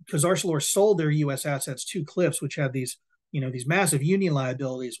 Because Arcelor sold their U.S. assets to Cliffs, which had these massive union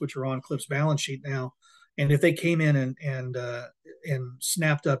liabilities, which are on Cliffs' balance sheet now. And if they came in and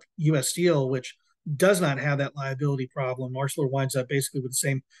snapped up U.S. Steel, which does not have that liability problem, Arcelor winds up basically with the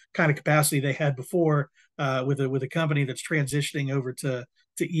same kind of capacity they had before, with a company that's transitioning over to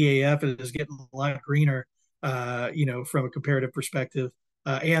EAF and is getting a lot greener, from a comparative perspective,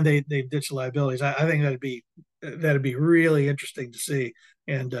 and they've ditched liabilities. I think that'd be really interesting to see,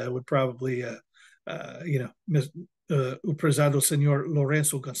 and would probably, o prezado Senor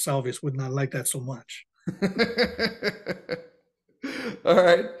Lorenzo Gonsalves would not like that so much. All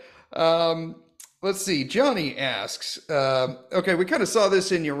right. Um, let's see. Johnny asks, okay, we kind of saw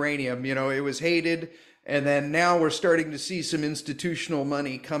this in uranium. It was hated, and then now we're starting to see some institutional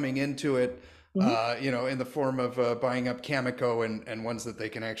money coming into it, Mhm. in the form of buying up Cameco and ones that they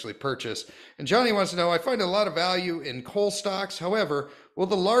can actually purchase. And Johnny wants to know, I find a lot of value in coal stocks. However, will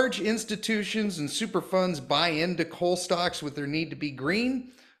the large institutions and super funds buy into coal stocks with their need to be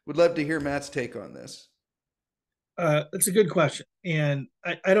green? Would love to hear Matt's take on this. It's a good question, and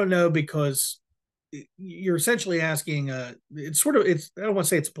I don't know, because you're essentially asking. I don't want to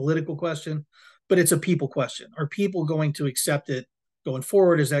say it's a political question, but it's a people question. Are people going to accept it going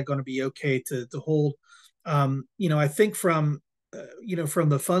forward? Is that going to be okay to hold? I think from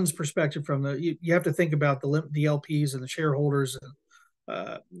the funds perspective, you have to think about the LPs and the shareholders,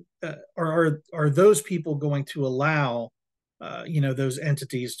 and are those people going to allow those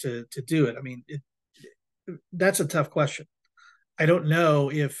entities to do it? I mean, that's a tough question. I don't know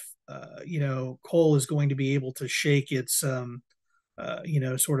if coal is going to be able to shake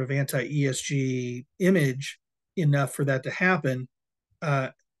sort of anti-ESG image enough for that to happen.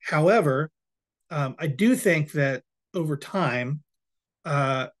 However, I do think that over time,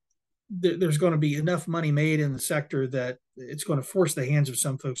 there's going to be enough money made in the sector that it's going to force the hands of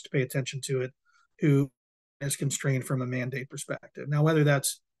some folks to pay attention to it who is constrained from a mandate perspective. Now, whether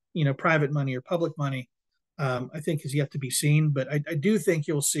that's private money or public money, I think is yet to be seen. But I do think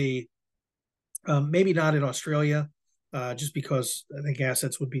you'll see, maybe not in Australia, just because I think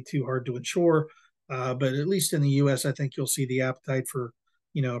assets would be too hard to insure. But at least in the U.S., I think you'll see the appetite for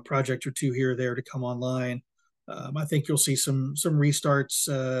a project or two here or there to come online. I think you'll see some restarts,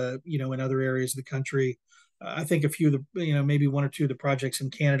 in other areas of the country. I think a few of the, maybe one or two of the projects in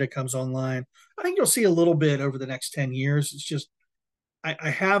Canada comes online. I think you'll see a little bit over the next 10 years. It's just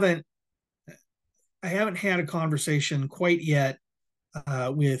I haven't had a conversation quite yet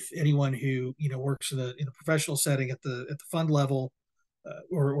with anyone who works in a professional setting at the fund level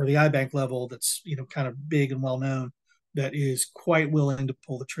or the iBank level that's kind of big and well known, that is quite willing to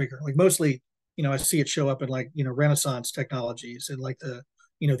pull the trigger. Like mostly, I see it show up in like Renaissance Technologies and like the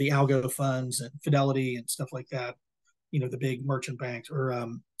the algo funds and Fidelity and stuff like that. The big merchant banks or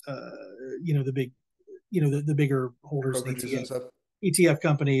the big the bigger holders of ETF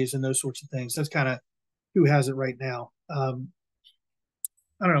companies and those sorts of things. That's kind of who has it right now. I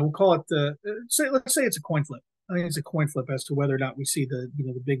don't know. We'll call it let's say it's a coin flip. I think it's a coin flip as to whether or not we see the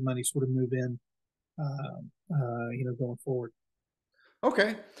the big money sort of move in, going forward.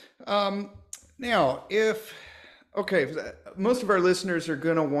 Okay. Now, most of our listeners are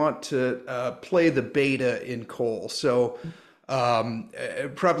going to want to play the beta in coal. So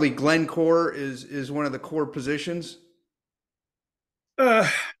probably Glencore is one of the core positions.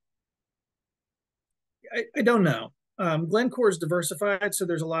 I don't know. Glencore is diversified, so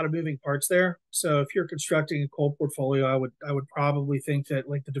there's a lot of moving parts there. So if you're constructing a coal portfolio, I would probably think that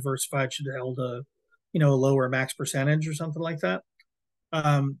like the diversified should hold a lower max percentage or something like that.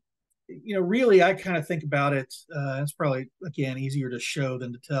 Really, I kind of think about it. It's probably again easier to show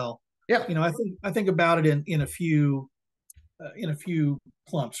than to tell. Yeah. I think about it in a few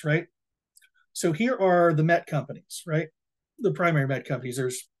clumps, right? So here are the met companies, right? The primary met companies.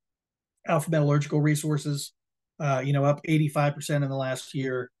 There's Alpha Metallurgical Resources, up 85% in the last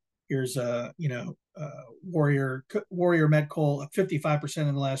year. Here's Warrior Met Coal up 55%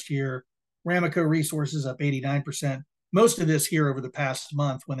 in the last year. Ramaco Resources up 89%. Most of this here over the past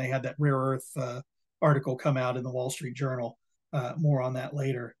month when they had that rare earth article come out in the Wall Street Journal. More on that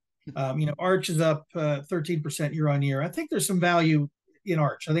later. Arch is up 13% year on year. I think there's some value in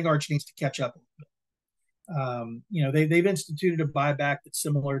Arch. I think Arch needs to catch up a little bit. They've instituted a buyback that's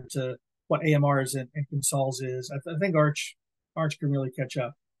similar to what AMR's and Consol's is. I think Arch can really catch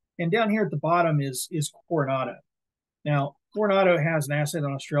up. And down here at the bottom is Coronado. Now, Coronado has an asset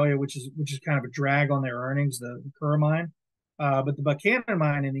in Australia, which is kind of a drag on their earnings, the Curragh mine. But the Buchanan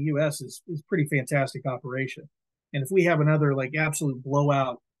mine in the U.S. is pretty fantastic operation. And if we have another like absolute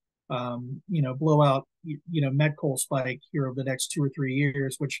blowout met coal spike here over the next 2 or 3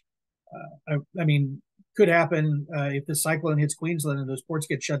 years, which I mean could happen if the cyclone hits Queensland and those ports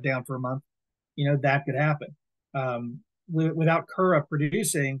get shut down for a month. That could happen. Without Curragh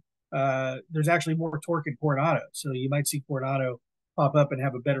producing, there's actually more torque in Coronado. So you might see Coronado pop up and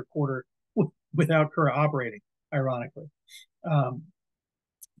have a better quarter without Curragh operating, ironically. I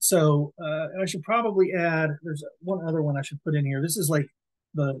should probably add, there's one other one I should put in here. This is like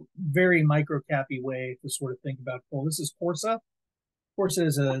the very micro cappy way to sort of think about coal. This is Corsa. Corsa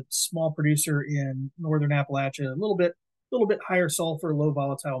is a small producer in northern Appalachia, a little bit higher sulfur, low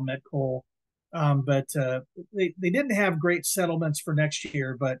volatile met coal. But they didn't have great settlements for next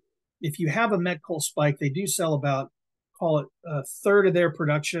year. But if you have a met coal spike, they do sell about, call it a third of their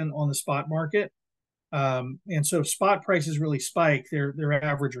production on the spot market. And so if spot prices really spike, their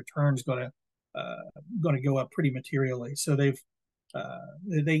average return is going to go up pretty materially. So they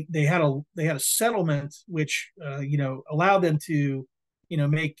had a settlement which allowed them to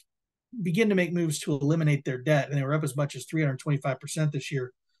begin to make moves to eliminate their debt, and they were up as much as 325% this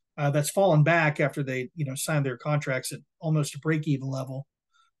year. That's fallen back after they signed their contracts at almost a break-even level.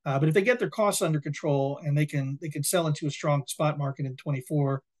 But if they get their costs under control and they can sell into a strong spot market in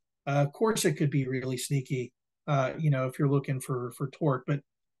 24, of course it could be really sneaky. If you're looking for torque. But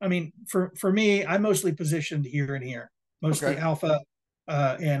I mean, for me, I'm mostly positioned here and here, mostly okay. Alpha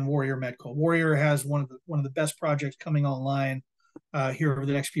and Warrior Met Coal. Warrior has one of the best projects coming online here over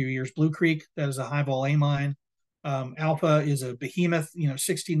the next few years. Blue Creek, that is a high vol A mine. Alpha is a behemoth,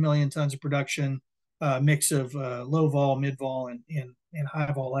 16 million tons of production, mix of low vol, mid vol, and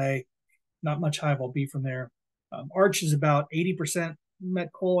high vol A. Not much high vol B from there. Arch is about 80%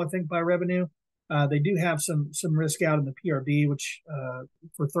 met coal, I think, by revenue. They do have some risk out in the PRB, which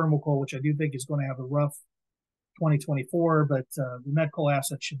for thermal coal, which I do think is going to have a rough 2024, but the met coal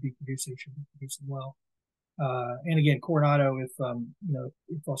assets should be producing well. And again, Coronado, if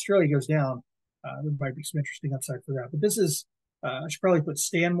Australia goes down, there might be some interesting upside for that. But this is, I should probably put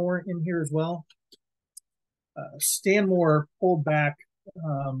Stanmore in here as well. Stanmore pulled back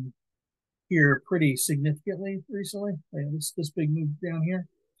here pretty significantly recently. This big move down here.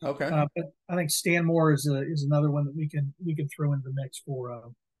 Okay. But I think Stanmore is another one that we can throw into the mix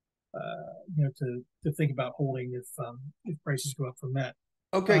for to think about holding if prices go up from that.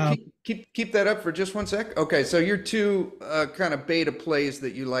 Okay, keep that up for just one sec. Okay, so your two kind of beta plays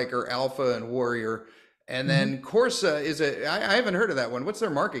that you like are Alpha and Warrior, and then Corsa is I haven't heard of that one. What's their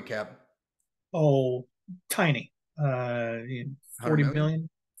market cap? Oh, tiny. 40 million,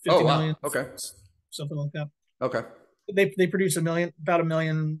 50 million. Okay, something like that. Okay. They produce about a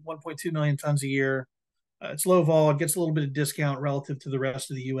million, 1.2 million tons a year. It's low vol. It gets a little bit of discount relative to the rest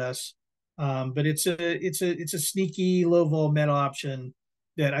of the U.S. But it's a sneaky low vol met option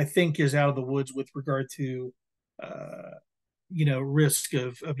that I think is out of the woods with regard to risk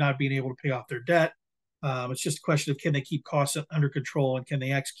of not being able to pay off their debt. It's just a question of can they keep costs under control and can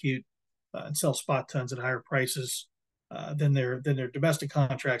they execute and sell spot tons at higher prices than their domestic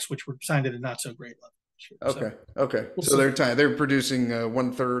contracts, which were signed at a not so great level. Okay. Okay. So they're producing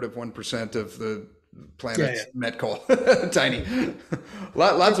 1/3 of 1% of the planet's met coal. Tiny.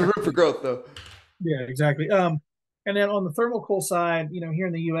 Lots of room for growth, though. Yeah, exactly. And then on the thermal coal side, here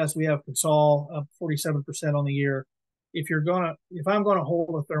in the U.S. we have Consol up 47% on the year. If I'm gonna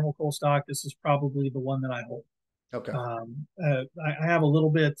hold a thermal coal stock, this is probably the one that I hold. Okay. I have a little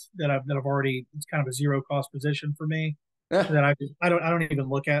bit that I've already. It's kind of a zero cost position for me. That I don't even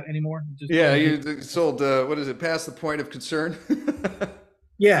look at anymore. You sold what is it past the point of concern?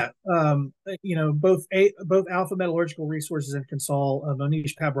 Yeah, both Alpha Metallurgical Resources and Consol,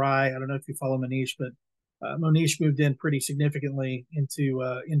 Monish Pabrai. I don't know if you follow Monish, but Monish moved in pretty significantly into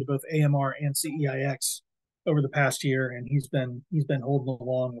both AMR and CEIX over the past year, and he's been holding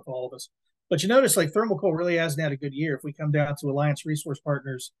along with all of us. But you notice like thermal coal really hasn't had a good year. If we come down to Alliance Resource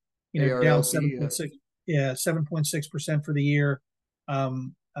Partners, ARLP, down 7.6. Yeah, 7.6% for the year.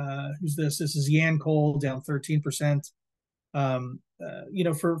 Who's this? This is Yancoal down 13%.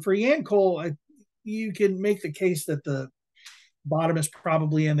 For Yancoal, you can make the case that the bottom is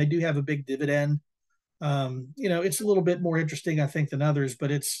probably in. They do have a big dividend. It's a little bit more interesting, I think, than others,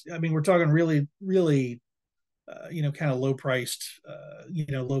 but we're talking really, really, kind of low priced,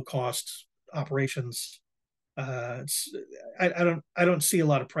 low cost operations. I don't see a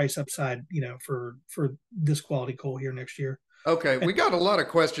lot of price upside, for this quality coal here next year. Okay, we got a lot of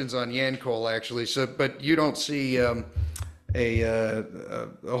questions on Yancoal actually. So, but you don't see a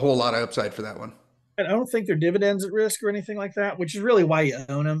whole lot of upside for that one. I don't think their dividends at risk or anything like that, which is really why you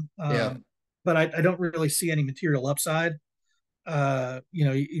own them. But I don't really see any material upside.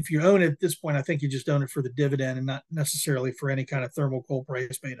 If you own it at this point, I think you just own it for the dividend and not necessarily for any kind of thermal coal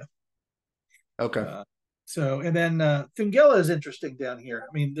price beta. Okay. And then Thungela is interesting down here.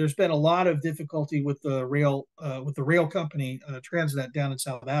 There's been a lot of difficulty with the rail company Transnet down in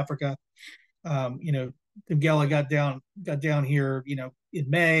South Africa. Thungela got down here, in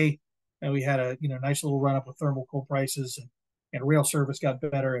May, and we had a nice little run up with thermal coal prices, and rail service got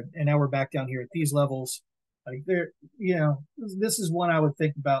better, and now we're back down here at these levels. This is one I would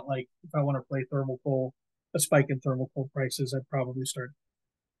think about, like if I want to play thermal coal, a spike in thermal coal prices, I'd probably start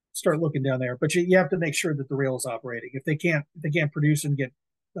looking down there. But you have to make sure that the rail is operating. If they can't produce and get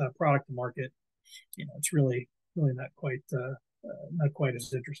product to market, it's really not quite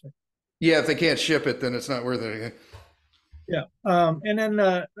as interesting. Yeah, if they can't ship it, then it's not worth anything. Yeah, and then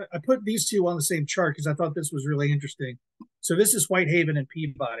I put these two on the same chart because I thought this was really interesting. So this is Whitehaven and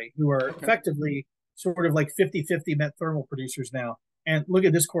Peabody, who are effectively sort of like 50-50 met thermal producers now. And look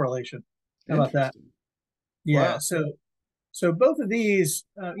at this correlation. How about that? Yeah. Wow. So both of these,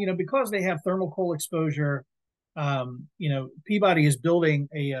 because they have thermal coal exposure, Peabody is building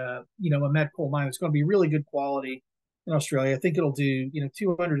a met coal mine that's going to be really good quality in Australia. I think it'll do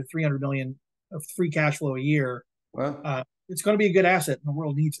 200 to 300 million of free cash flow a year. Wow. It's going to be a good asset, and the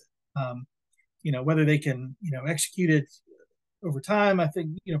world needs it. Whether they can execute it over time, I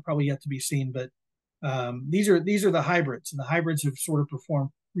think probably yet to be seen. But these are the hybrids, and the hybrids have sort of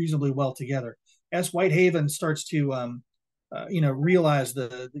performed reasonably well together. As Whitehaven starts to realize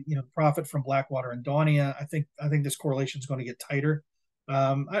the profit from Blackwater and Daunia, I think this correlation is going to get tighter.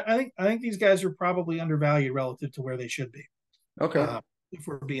 I think these guys are probably undervalued relative to where they should be. Okay. If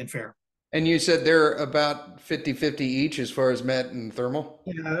we're being fair. And you said they're about 50-50 each as far as met and thermal?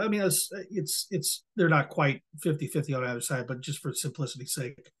 Yeah, I mean it's they're not quite 50-50 on either side, but just for simplicity's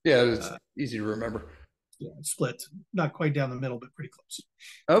sake, Yeah, it's uh, easy to remember. yeah, it's split, not quite down the middle, but pretty close.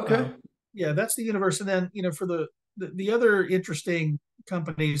 Okay. Um, yeah, that's the universe. And then for the other interesting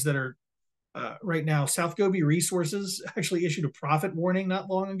companies that are right now, South Gobi Resources actually issued a profit warning not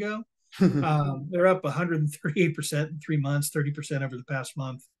long ago. They're up 138% in 3 months, 30% over the past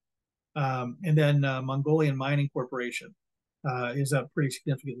month. And then Mongolian Mining Corporation is up pretty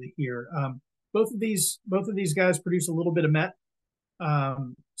significantly here. Both of these guys produce a little bit of met.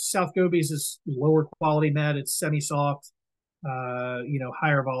 South Gobi's is lower quality met. It's semi-soft,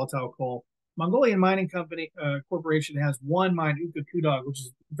 higher volatile coal. Mongolian Mining Company Corporation has one mine, Uka Kudog, which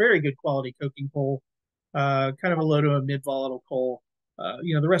is very good quality coking coal, kind of a low to a mid volatile coal.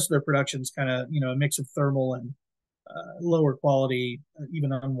 The rest of their production is kind of a mix of thermal and lower quality,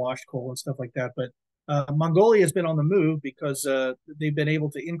 even unwashed coal and stuff like that. But Mongolia has been on the move because they've been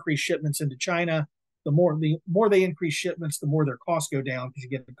able to increase shipments into China. The more they increase shipments, the more their costs go down because you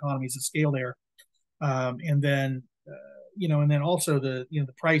get economies of scale there. And then also the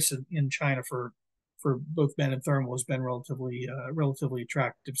price in China for both met and thermal has been relatively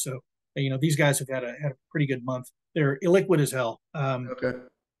attractive. So these guys have had a pretty good month. They're illiquid as hell. Okay.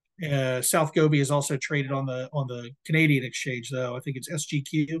 South Gobi is also traded on the Canadian exchange, though. I think it's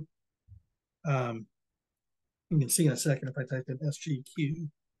SGQ. Um, you can see in a second if I type in SGQ.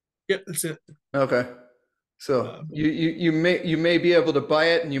 Yep, that's it. Okay. So Uh, you may be able to buy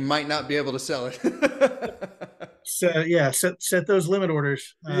it and you might not be able to sell it. so yeah, set those limit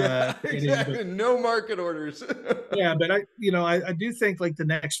orders. Yeah, But exactly. No market orders. yeah, but I do think like the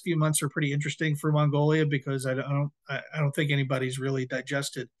next few months are pretty interesting for Mongolia because I don't think anybody's really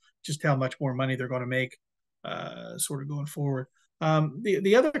digested just how much more money they're going to make, sort of going forward.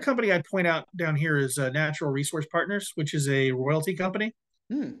 The other company I'd point out down here is Natural Resource Partners, which is a royalty company.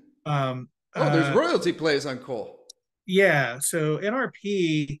 Hmm. Um, Oh, there's uh, royalty plays on coal. yeah, so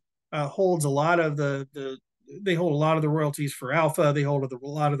NRP holds a lot of the they hold a lot of the royalties for Alpha. They hold a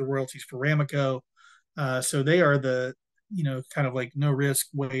lot of the royalties for Ramaco. So they are the kind of like no risk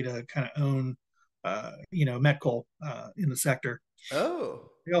way to kind of own met coal in the sector. Oh.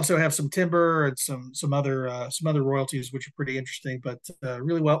 They also have some timber and some other royalties which are pretty interesting, but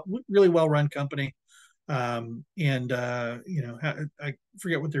really well run company. And I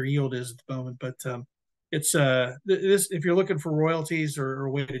forget what their yield is at the moment, but it's this if you're looking for royalties or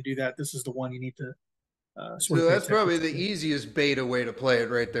a way to do that, this is the one you need to sort of So pay that's attention probably the to. easiest beta way to play it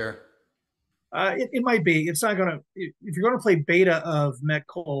right there. It might be. It's not gonna. If you're going to play beta of met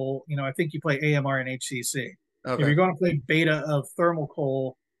coal, I think you play AMR and HCC. If Okay. you're going to play beta of thermal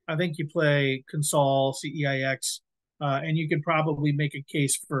coal, I think you play Consol, CEIX, and you could probably make a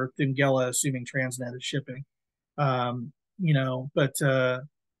case for Thungela, assuming Transnet is shipping. But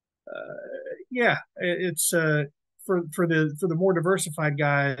yeah, it's for the more diversified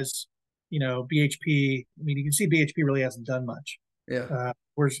guys, BHP. I mean, you can see BHP really hasn't done much. Yeah.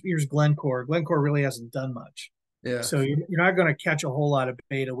 Whereas here's Glencore. Glencore really hasn't done much. Yeah. So you're not going to catch a whole lot of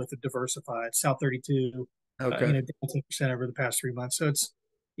beta with the diversified South 32, Okay. down 10% over the past 3 months. So it's,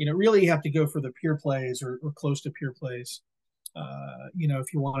 really you have to go for the pure plays or close to pure plays.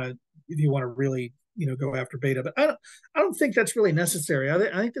 If you want to really, go after beta. But I don't think that's really necessary. I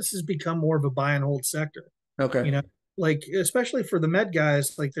think this has become more of a buy and hold sector. Okay. Like especially for the med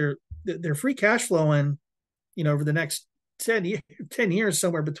guys, like they're free cash flowing, over the next 10 years,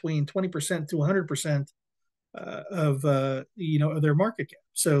 somewhere between 20% to 100% of their market cap.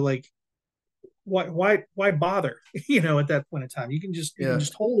 So like, why bother? At that point in time, you can Yeah.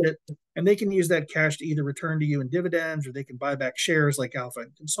 just hold it, and they can use that cash to either return to you in dividends, or they can buy back shares like Alpha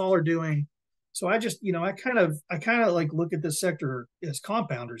and Consol are doing. So I kind of like look at this sector as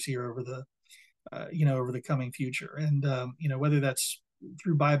compounders here over the coming future, and whether that's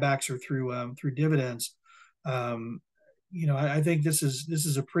through buybacks or through dividends. I think this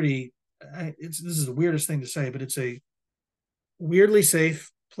is a pretty this is the weirdest thing to say, but it's a weirdly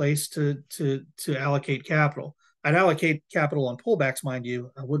safe place to allocate capital. I'd allocate capital on pullbacks, mind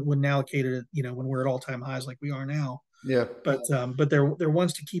you. I wouldn't allocate it, when we're at all time highs like we are now. Yeah. But they're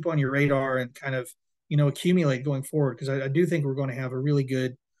ones to keep on your radar and kind of accumulate going forward, because I do think we're going to have a really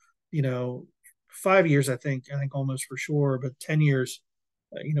good, 5 years. I think almost for sure, but 10 years,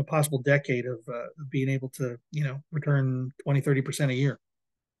 possible decade of being able to return 20-30% a year.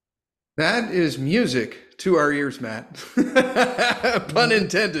 That is music to our ears, Matt. Pun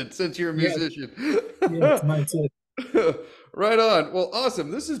intended, since you're a Yeah, musician. yeah, it's mine too. Right on. Well,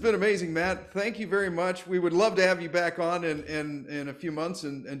 awesome. This has been amazing, Matt. Thank you very much. We would love to have you back on in a few months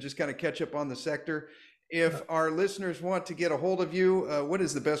and just kind of catch up on the sector. If our listeners want to get a hold of you, what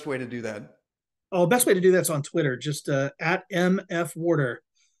is the best way to do that? Oh, best way to do that's on Twitter, just at MF Warder.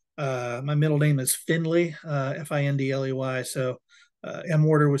 My middle name is Finley, Findley. So M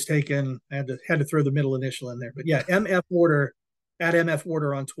Warder was taken. I had to throw the middle initial in there. But yeah, MF Warder at MF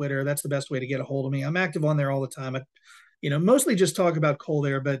Warder on Twitter. That's the best way to get a hold of me. I'm active on there all the time. Mostly just talk about coal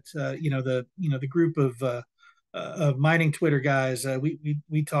there, but the group of mining Twitter guys,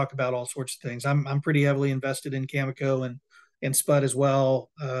 we talk about all sorts of things. I'm pretty heavily invested in Cameco and Spud as well.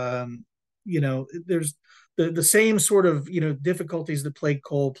 There's the same sort of difficulties that plague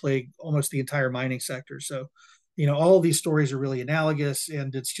coal plague almost the entire mining sector. So, all of these stories are really analogous,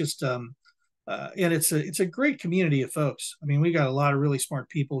 and it's just and it's a great community of folks. I mean, we got a lot of really smart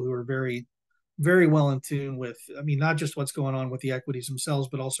people who are very very well in tune with, I mean, not just what's going on with the equities themselves,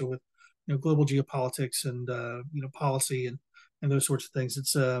 but also with global geopolitics and policy and those sorts of things.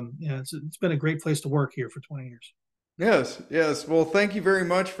 It's been a great place to work here for 20 years. Yes, yes. Well, thank you very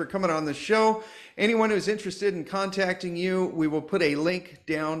much for coming on the show. Anyone who's interested in contacting you, we will put a link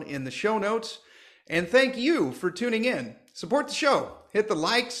down in the show notes. And thank you for tuning in. Support the show. Hit the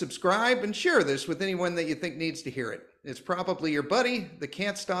like, subscribe, and share this with anyone that you think needs to hear it. It's probably your buddy that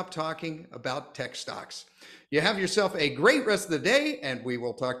can't stop talking about tech stocks. You have yourself a great rest of the day, and we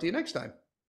will talk to you next time.